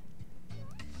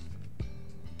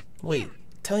 Wait,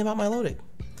 tell me about Milotic.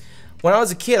 When I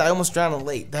was a kid, I almost drowned in a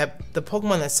lake. The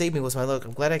Pokemon that saved me was Milotic.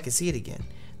 I'm glad I could see it again.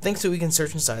 Thanks to it, we can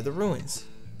search inside the ruins.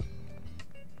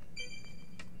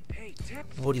 Hey, Tip.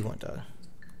 What do you want, dog?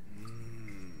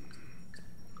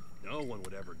 No one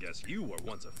would ever guess you were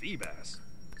once a FEEBAS.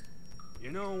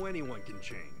 You know, anyone can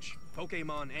change.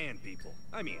 Pokemon and people.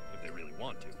 I mean, if they really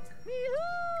want to.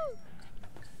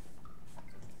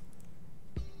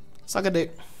 Suck a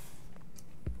dick.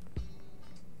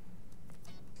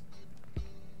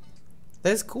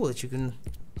 That is cool that you can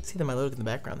see the Milotic in the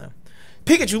background though.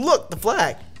 Pikachu, look! The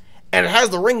flag! And it has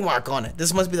the ring mark on it.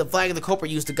 This must be the flag of the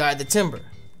culprit used to guide the Timber.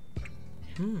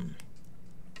 The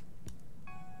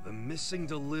missing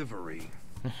delivery.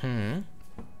 Mm-hmm.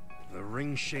 The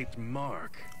ring-shaped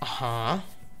mark. Uh-huh.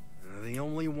 The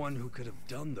only one who could have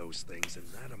done those things in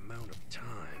that amount of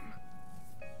time.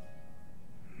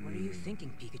 What are you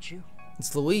thinking, Pikachu?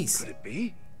 It's Luis. Could it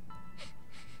be?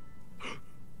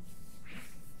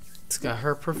 It's got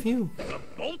her perfume. The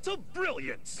Bolt of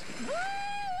Brilliance!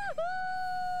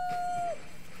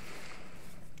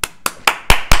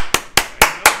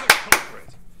 Another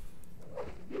culprit.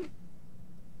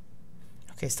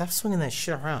 Okay, stop swinging that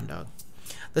shit around, dog.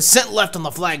 The scent left on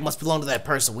the flag must belong to that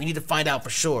person. We need to find out for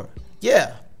sure.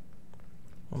 Yeah.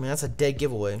 I mean, that's a dead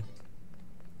giveaway.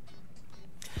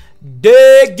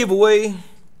 Dead giveaway.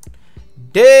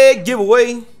 Dead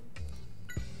giveaway.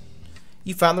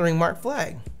 You found the ring marked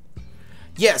flag.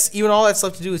 Yes, even all that's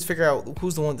left to do is figure out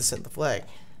who's the one that sent the flag.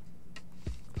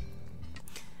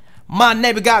 My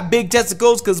neighbor got big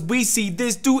testicles because we see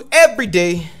this dude every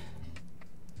day.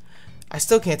 I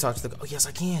still can't talk to the... Oh, yes,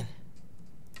 I can.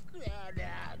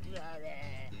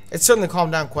 It's certainly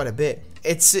calmed down quite a bit.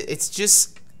 It's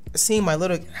just seeing my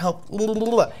Milotic helped.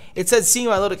 It said seeing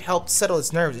my Milotic helped settle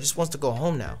its nerves. It just wants to go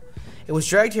home now. It was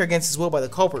dragged here against its will by the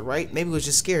culprit, right? Maybe it was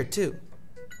just scared too.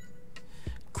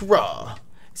 Grah.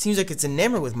 Seems like it's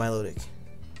enamored with Milotic.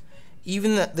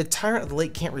 Even the tyrant of the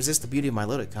lake can't resist the beauty of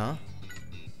Milotic, huh?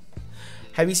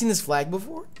 Have you seen this flag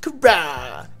before?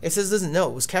 Grah. It says it doesn't know.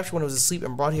 It was captured when it was asleep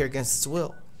and brought here against its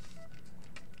will.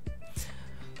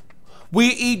 We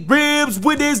eat ribs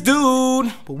with this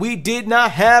dude, but we did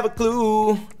not have a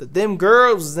clue that them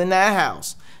girls was in that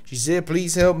house. She said,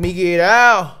 please help me get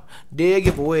out. Dead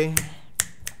giveaway.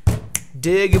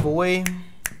 Dead giveaway.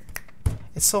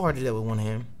 It's so hard to do with one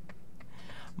hand.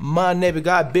 My neighbor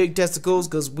got big testicles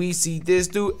because we see this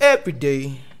dude every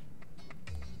day.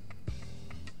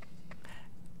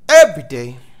 Every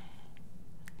day.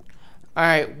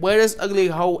 Alright, where does ugly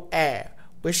hoe at?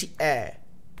 Where's she at?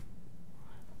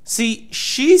 See,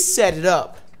 she set it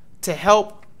up to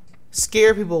help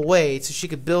scare people away so she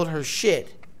could build her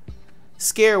shit.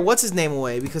 Scare what's his name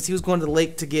away because he was going to the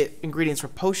lake to get ingredients for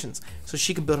potions so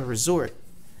she could build her resort.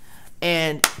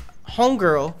 And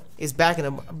homegirl is backing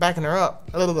her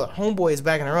up. Homeboy is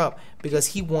backing her up because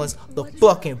he wants the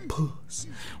fucking puss.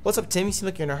 What's up, Tim? You seem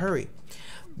like you're in a hurry.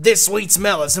 This sweet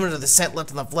smell is similar to the scent left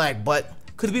on the flag, but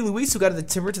could it be Luis who got the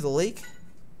timber to the lake?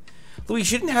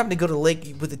 Luis, you didn't happen to go to the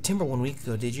lake with the timber 1 week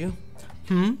ago, did you?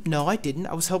 No, I didn't.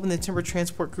 I was helping the timber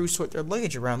transport crew sort their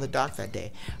luggage around the dock that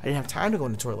day. I didn't have time to go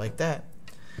on a tour like that.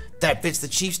 That fits the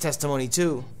chief's testimony,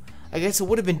 too. I guess it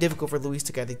would have been difficult for Luis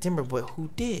to get the timber, but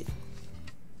who did?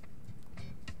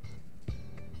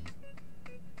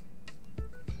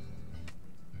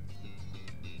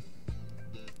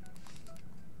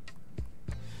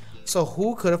 So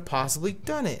who could have possibly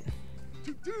done it?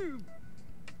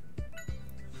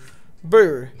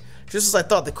 Brr. Just as I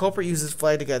thought, the culprit used his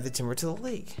flag to guide the timber to the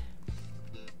lake.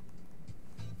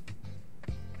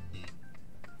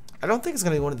 I don't think it's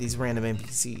going to be one of these random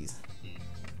NPCs.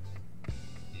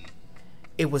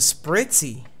 It was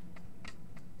Spritzy.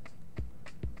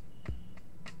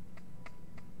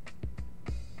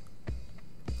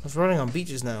 I was running on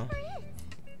beaches now.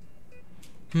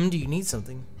 Do you need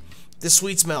something? This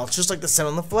sweet smell, just like the scent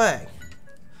on the flag.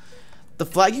 The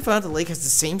flag you found at the lake has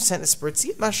the same scent as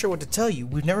Spritzy? I'm not sure what to tell you.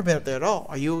 We've never been up there at all.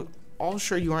 Are you all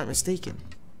sure you aren't mistaken?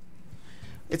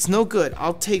 It's no good.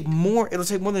 It'll take more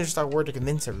than just our word to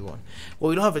convince everyone.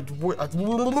 Well, we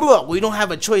don't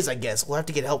have a choice, I guess. We'll have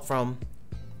to get help from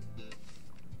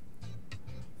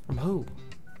who?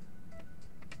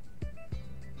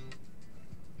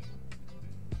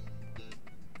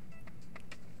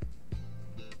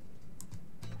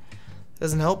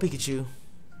 Doesn't help, Pikachu.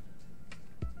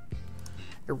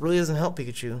 It really doesn't help,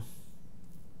 Pikachu.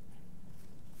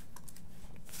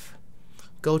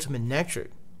 Go to Manectric.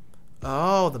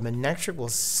 Oh, the Manectric will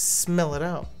smell it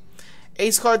out.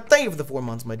 Ace card, thank you for the 4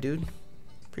 months, my dude.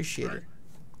 Appreciate it.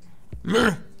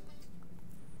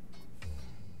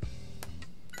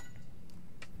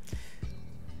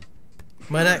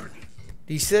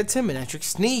 You said Tim Manectric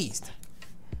sneezed.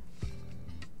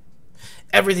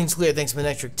 Everything's clear, thanks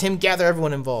Manectric. Tim, gather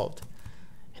everyone involved.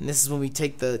 And this is when we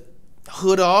take the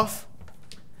hood off.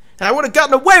 And I would have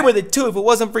gotten away with it too if it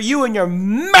wasn't for you and your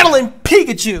meddling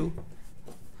Pikachu.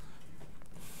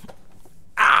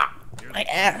 Ah, my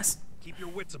ass. Keep your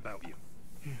wits about you.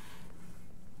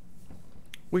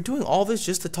 We're doing all this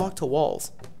just to talk to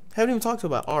walls. Haven't even talked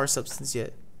about our substance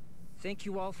yet. Thank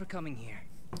you all for coming here.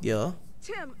 Yeah.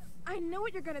 Tim, I know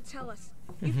what you're gonna tell us.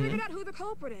 You figured out who the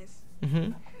culprit is.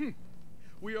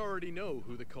 We already know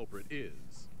who the culprit is.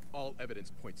 All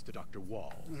evidence points to Dr.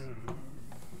 Walls.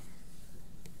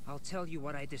 I'll tell you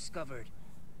what I discovered.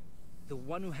 The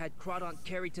one who had Crawdaunt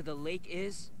carried to the lake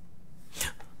is...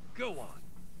 Go on.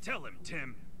 Tell him,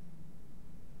 Tim.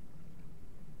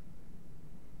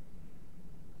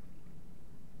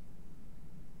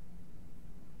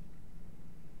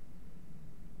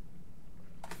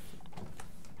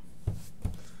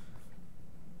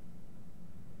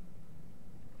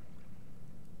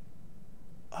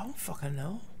 I don't fucking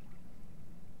know.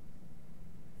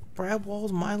 Brad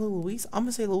Walls, Milo, Luis? I'm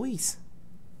gonna say Luis.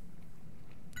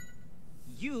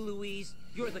 You, Louise,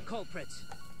 you're the culprits.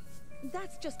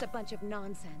 That's just a bunch of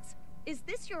nonsense. Is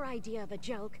this your idea of a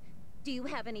joke? Do you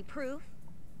have any proof?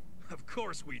 Of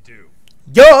course we do.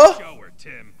 Yeah! Show her,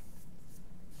 Tim.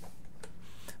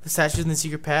 The statues in the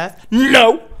secret path?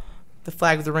 No! The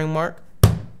flag with the ring mark?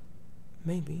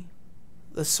 Maybe.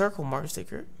 The circle mark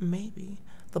sticker? Maybe.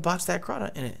 The box that had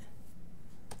Crawdaunt in it.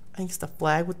 I think it's the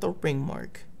flag with the ring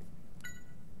mark.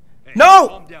 Hey, no!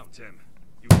 Calm down, Tim.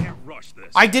 You can't rush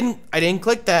this. I didn't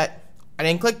click that. I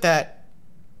didn't click that.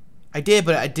 I did,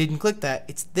 but I didn't click that.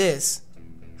 It's this.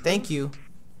 Thank you.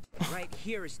 Right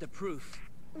here is the proof.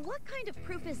 What kind of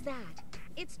proof is that?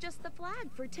 It's just the flag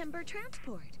for timber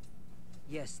transport.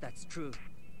 Yes, that's true.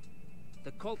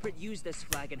 The culprit used this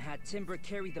flag and had Timber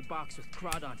carry the box with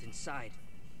Crawdont inside.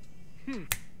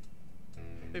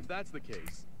 If that's the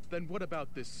case, then what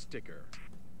about this sticker?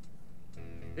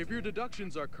 If your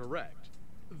deductions are correct,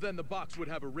 then the box would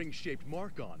have a ring-shaped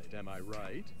mark on it, am I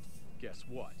right? Guess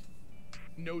what?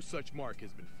 No such mark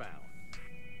has been found.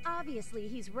 Obviously,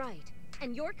 he's right.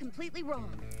 And you're completely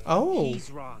wrong. Oh.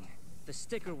 He's wrong. The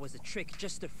sticker was a trick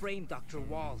just to frame Dr.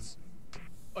 Walls.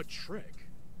 A trick?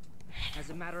 As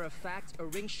a matter of fact, a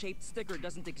ring-shaped sticker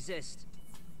doesn't exist.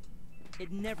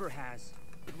 It never has.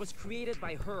 It was created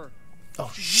by her. Oh,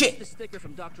 She shit. used the sticker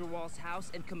from Dr. Wall's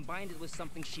house and combined it with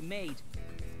something she made.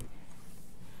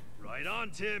 Right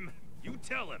on, Tim. You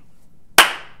tell him.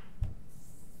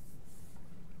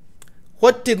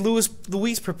 What did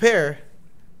Louise prepare?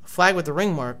 A flag with the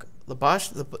ring mark.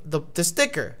 The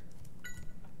sticker.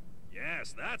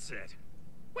 Yes, that's it.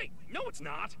 Wait, no it's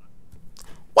not.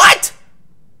 What?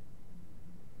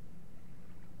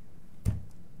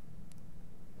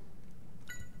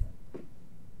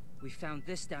 We found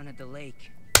this down at the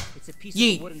lake. It's a piece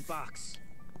Yeet. of wooden box.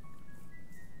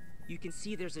 You can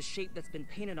see there's a shape that's been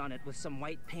painted on it with some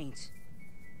white paint.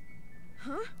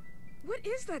 Huh? What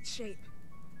is that shape?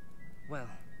 Well,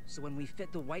 so when we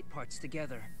fit the white parts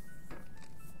together,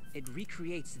 it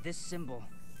recreates this symbol.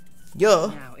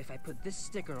 Yeah. Now, if I put this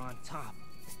sticker on top,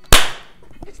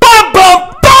 Bum,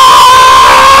 bum,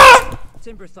 bum!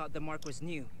 Timber thought the mark was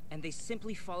new, and they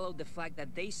simply followed the flag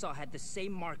that they saw had the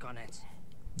same mark on it.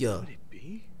 Yeah. Could it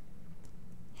be?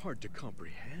 Hard to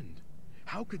comprehend.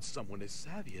 How could someone as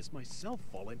savvy as myself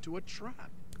fall into a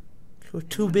trap? You're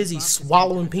too busy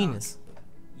swallowing penis.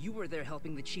 You were there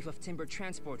helping the chief of Timber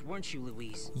Transport, weren't you,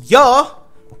 Louise? Yeah.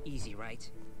 Easy, right?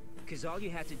 Because all you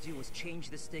had to do was change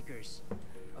the stickers.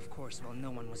 Of course, while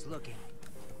no one was looking.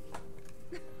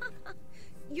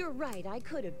 You're right, I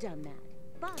could have done that.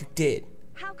 But You did.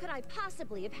 how could I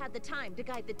possibly have had the time to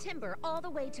guide the timber all the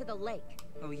way to the lake?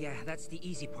 Oh yeah, that's the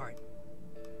easy part.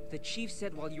 The chief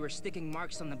said while you were sticking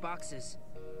marks on the boxes,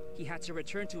 he had to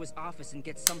return to his office and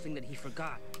get something that he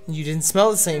forgot. You didn't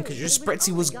smell the same because your He spritzy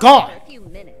only was gone gone. for a few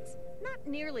minutes. Not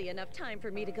nearly enough time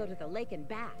for me to go to the lake and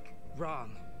back.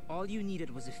 Wrong. All you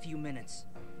needed was a few minutes.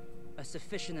 A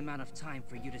sufficient amount of time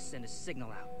for you to send a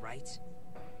signal out, right?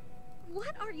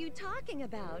 What are you talking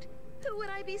about? Who would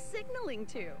I be signaling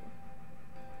to?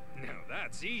 Now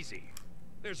that's easy.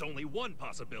 There's only one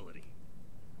possibility.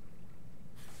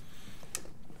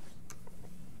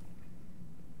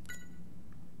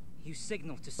 You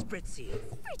signaled to Spritzy.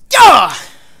 Yeah.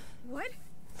 What?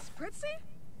 Spritzy?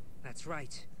 That's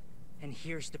right. And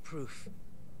here's the proof.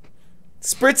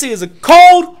 Spritzy is a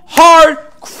cold, hard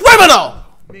criminal.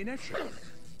 Maynette,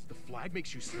 the flag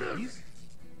makes you sneeze?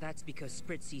 That's because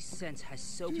Spritzy's scent has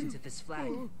soaked into this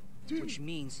flag, which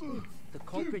means the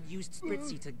culprit used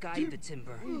Spritzy to guide the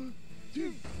timber.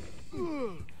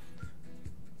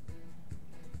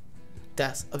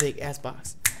 That's a big ass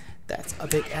box. That's a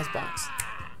big ass box.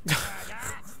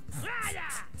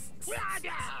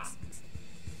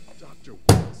 Dr.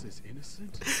 Wallace is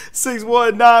innocent?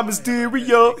 619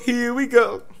 Mysterio. Here we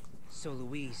go. So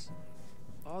Louise,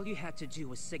 all you had to do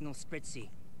was signal Spritzy.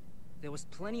 There was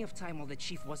plenty of time while the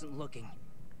chief wasn't looking.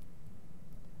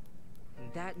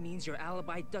 And that means your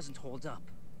alibi doesn't hold up.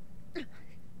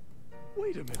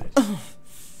 Wait a minute.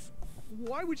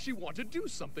 Why would she want to do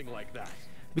something like that?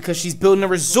 Because she's building a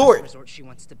resort. Resort she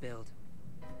wants to build.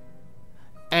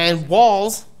 And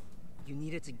Walls You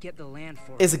needed to get the land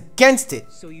for is it. against it.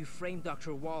 So you framed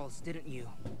Dr. Walls, didn't you?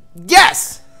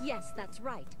 Yes. Yes, that's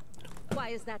right. Why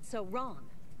is that so wrong?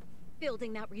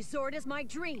 Building that resort is my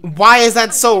dream. Why is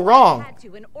that so wrong? Had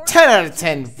to in order 10 out of to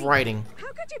 10 succeed. writing. How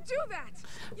could you do that?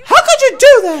 You How could you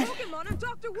do that? Pokemon and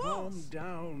Dr. Calm Walls.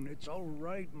 down. It's all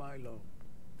right, Milo.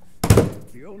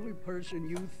 The only person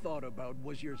you thought about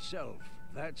was yourself.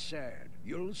 That's sad.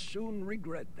 You'll soon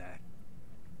regret that.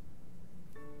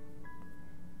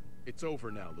 It's over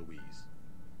now, Louise.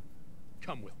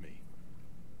 Come with me.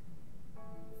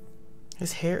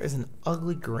 His hair is an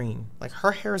ugly green. Like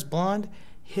her hair is blonde.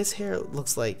 His hair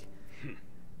looks like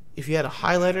if you had a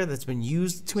highlighter that's been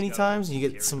used too many times and you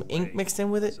get some ink mixed in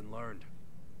with it. Lesson learned.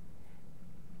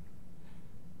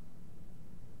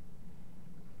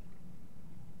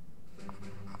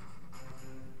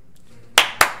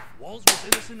 Walls was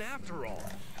innocent after all,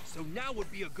 so now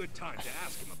would be a good time to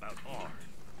ask him about R.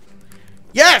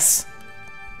 Yes!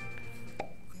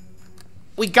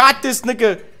 We got this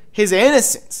nigga his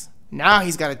innocence. Now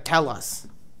he's gotta tell us.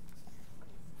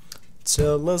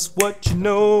 Tell us what you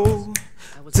know.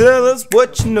 Tell us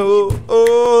what you know.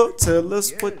 Oh, tell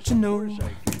us what you know.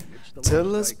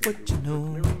 Tell us what you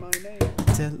know.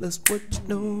 Tell us what you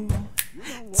know.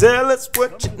 Tell us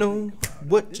what you know.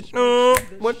 What you know.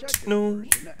 What you know.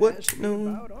 What you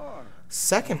know.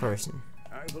 Second person.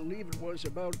 I believe it was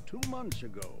about 2 months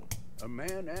ago. A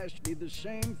man asked me the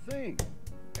same thing.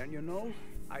 And you know,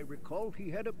 I recall he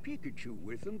had a Pikachu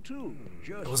with him too.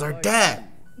 Just It was our like dad.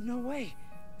 No way.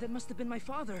 That must have been my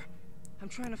father. I'm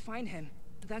trying to find him.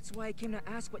 That's why I came to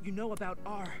ask what you know about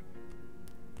R.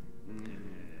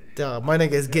 Duh, my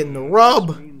nigga is getting the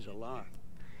rub. means a lot.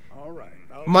 All right.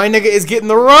 My nigga is getting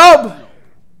the rub.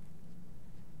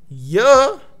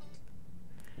 Yeah.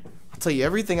 I'll tell you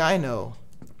everything I know.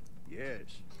 Yes.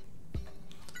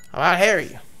 How about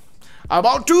Harry?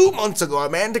 About 2 months ago, a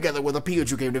man together with a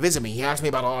Pikachu came to visit me. He asked me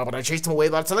about R, but I chased him away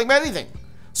without telling him anything.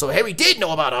 So Harry did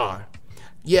know about R.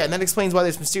 Yeah, and that explains why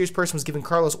this mysterious person was giving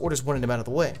Carlos orders wanting him out of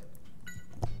the way.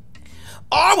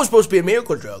 R was supposed to be a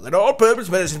miracle drug, an all-purpose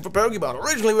medicine for Pokemon.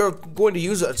 Originally, we were going to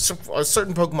use a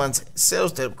certain Pokemon's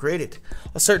cells to create it.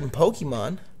 A certain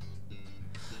Pokemon?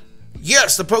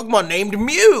 Yes, the Pokemon named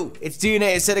Mew. Its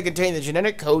DNA is said to contain the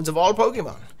genetic codes of all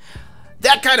Pokemon.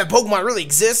 That kind of Pokemon really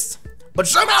exists, but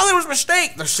somehow there was a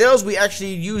mistake. The cells we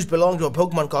actually used belong to a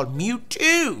Pokemon called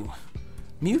Mewtwo.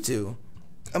 Mewtwo?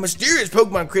 A mysterious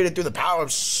Pokemon created through the power of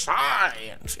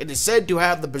science. It is said to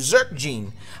have the Berserk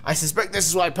gene. I suspect this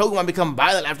is why Pokemon become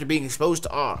violent after being exposed to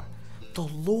R. The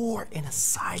lore in a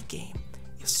side game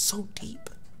is so deep.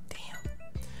 Damn.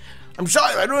 I'm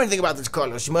sorry if I don't know anything about this,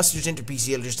 Carlos. You must have just entered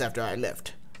PCL just after I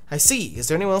left. I see. Is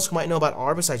there anyone else who might know about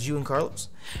R besides you and Carlos?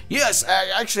 Yes,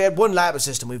 I actually had one lab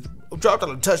assistant. We've dropped out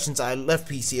of touch since I left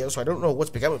PCL, so I don't know what's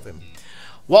become of him.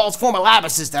 Wall's former lab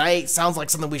assistant. Sounds like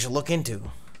something we should look into.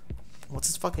 What's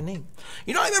his fucking name?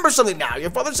 You know, I remember something now.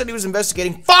 Your father said he was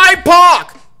investigating Fine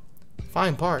Park!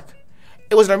 Fine Park?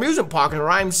 It was an amusement park in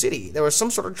Rhyme City. There was some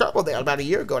sort of trouble there about a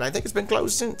year ago, and I think it's been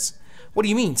closed since. What do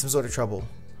you mean, some sort of trouble?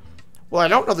 Well, I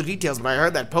don't know the details, but I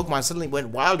heard that Pokemon suddenly went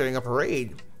wild during a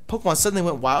parade. Pokemon suddenly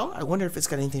went wild? I wonder if it's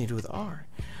got anything to do with R.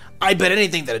 I bet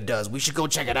anything that it does. We should go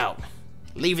check it out.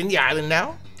 Leaving the island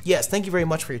now? Yes, thank you very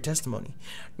much for your testimony.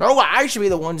 No, I should be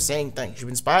the one saying thanks. You've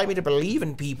inspired me to believe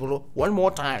in people one more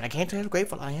time. I can't tell you how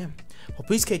grateful I am. Well,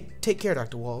 please take care,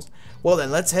 Dr. Walls. Well then,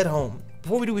 let's head home.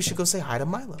 Before we do, we should go say hi to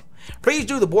Milo. Please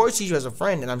do. The boy sees you as a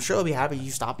friend, and I'm sure he'll be happy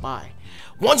you stopped by.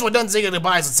 Once we're done saying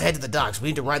goodbyes, let's head to the docks. We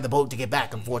need to ride the boat to get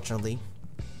back, unfortunately.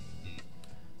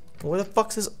 Where the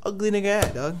fuck's this ugly nigga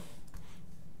at, Doug?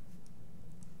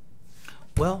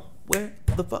 Well, where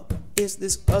the fuck is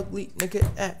this ugly nigga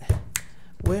at?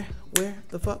 Where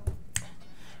the fuck?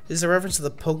 Is this a reference to the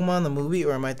Pokemon, the movie,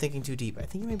 or am I thinking too deep? I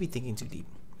think you may be thinking too deep.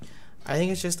 I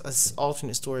think it's just an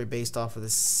alternate story based off of the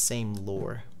same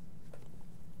lore.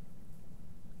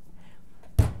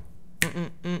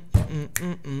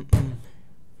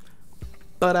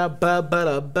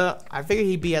 I figured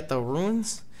he'd be at the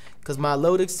ruins, cause my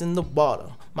Lodic's in the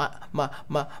water. My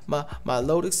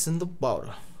Lodic's in the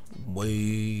water.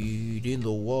 Wade in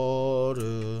the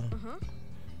water.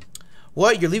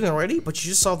 What? You're leaving already? But you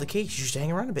just solved the case. You should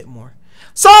hang around a bit more.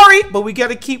 Sorry, but we're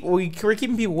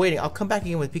keeping people waiting. I'll come back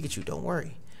again with Pikachu. Don't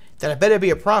worry. That better be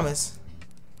a promise.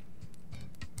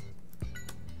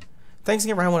 Thanks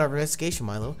again for having our investigation,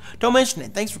 Milo. Don't mention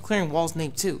it. Thanks for clearing Wall's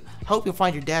name too. I hope you'll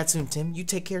find your dad soon, Tim. You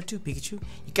take care too, Pikachu.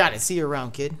 You got it. See you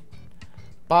around, kid.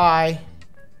 Bye.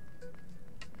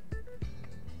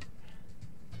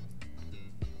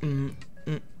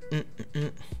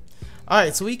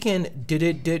 Alright, so we can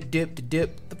dip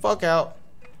the fuck out.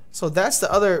 So that's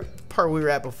the other part we were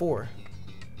at before.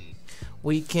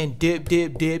 We can dip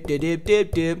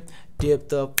the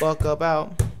fuck up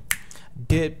out.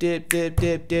 Dip the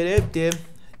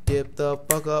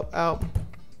fuck up out.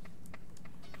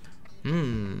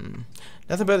 Nothing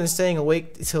better than staying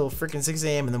awake until freaking 6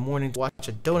 a.m. in the morning to watch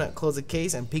a donut close a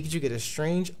case and Pikachu get a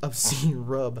strange, obscene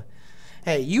rub.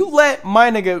 Hey, you let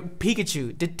my nigga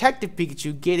Pikachu, Detective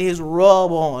Pikachu, get his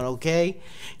rub on, okay?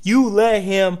 You let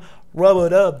him rub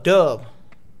it up, dub.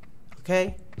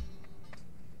 Okay?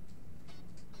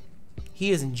 He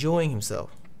is enjoying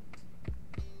himself.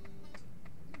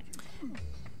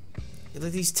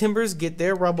 Let these timbers get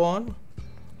their rub on.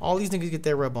 All these niggas get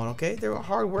their rub on, okay? They're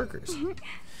hard workers.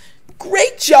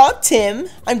 Great job, Tim.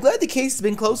 I'm glad the case has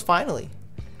been closed finally.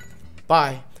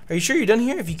 Bye. Are you sure you're done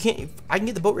here? If you can't, I can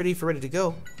get the boat ready to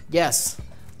go. Yes.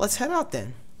 Let's head out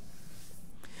then.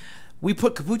 We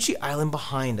put Kabuchi Island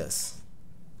behind us.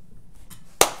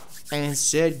 And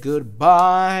said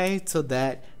goodbye to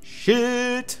that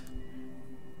shit.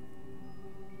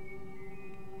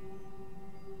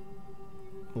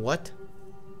 What?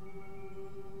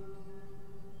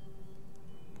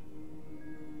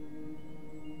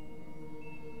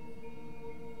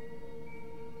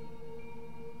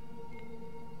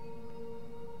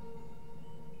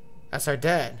 That's our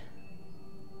dad.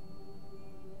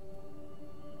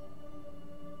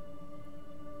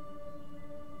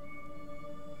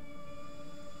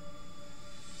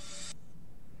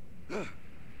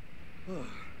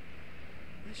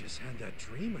 I just had that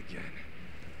dream again.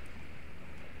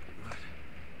 But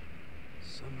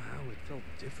somehow it felt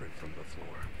different from before.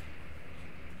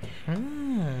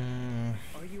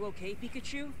 Are you okay,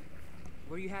 Pikachu?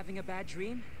 Were you having a bad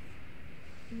dream?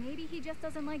 Maybe he just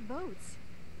doesn't like boats.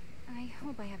 I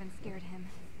hope I haven't scared him.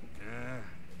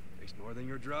 Takes more than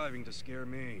your driving to scare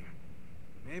me.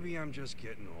 Maybe I'm just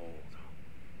getting old.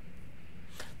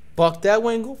 Buck that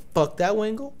Wingle, buck that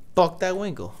Wingle, buck that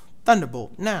Wingle.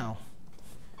 Thunderbolt now.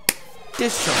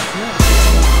 Discharge now.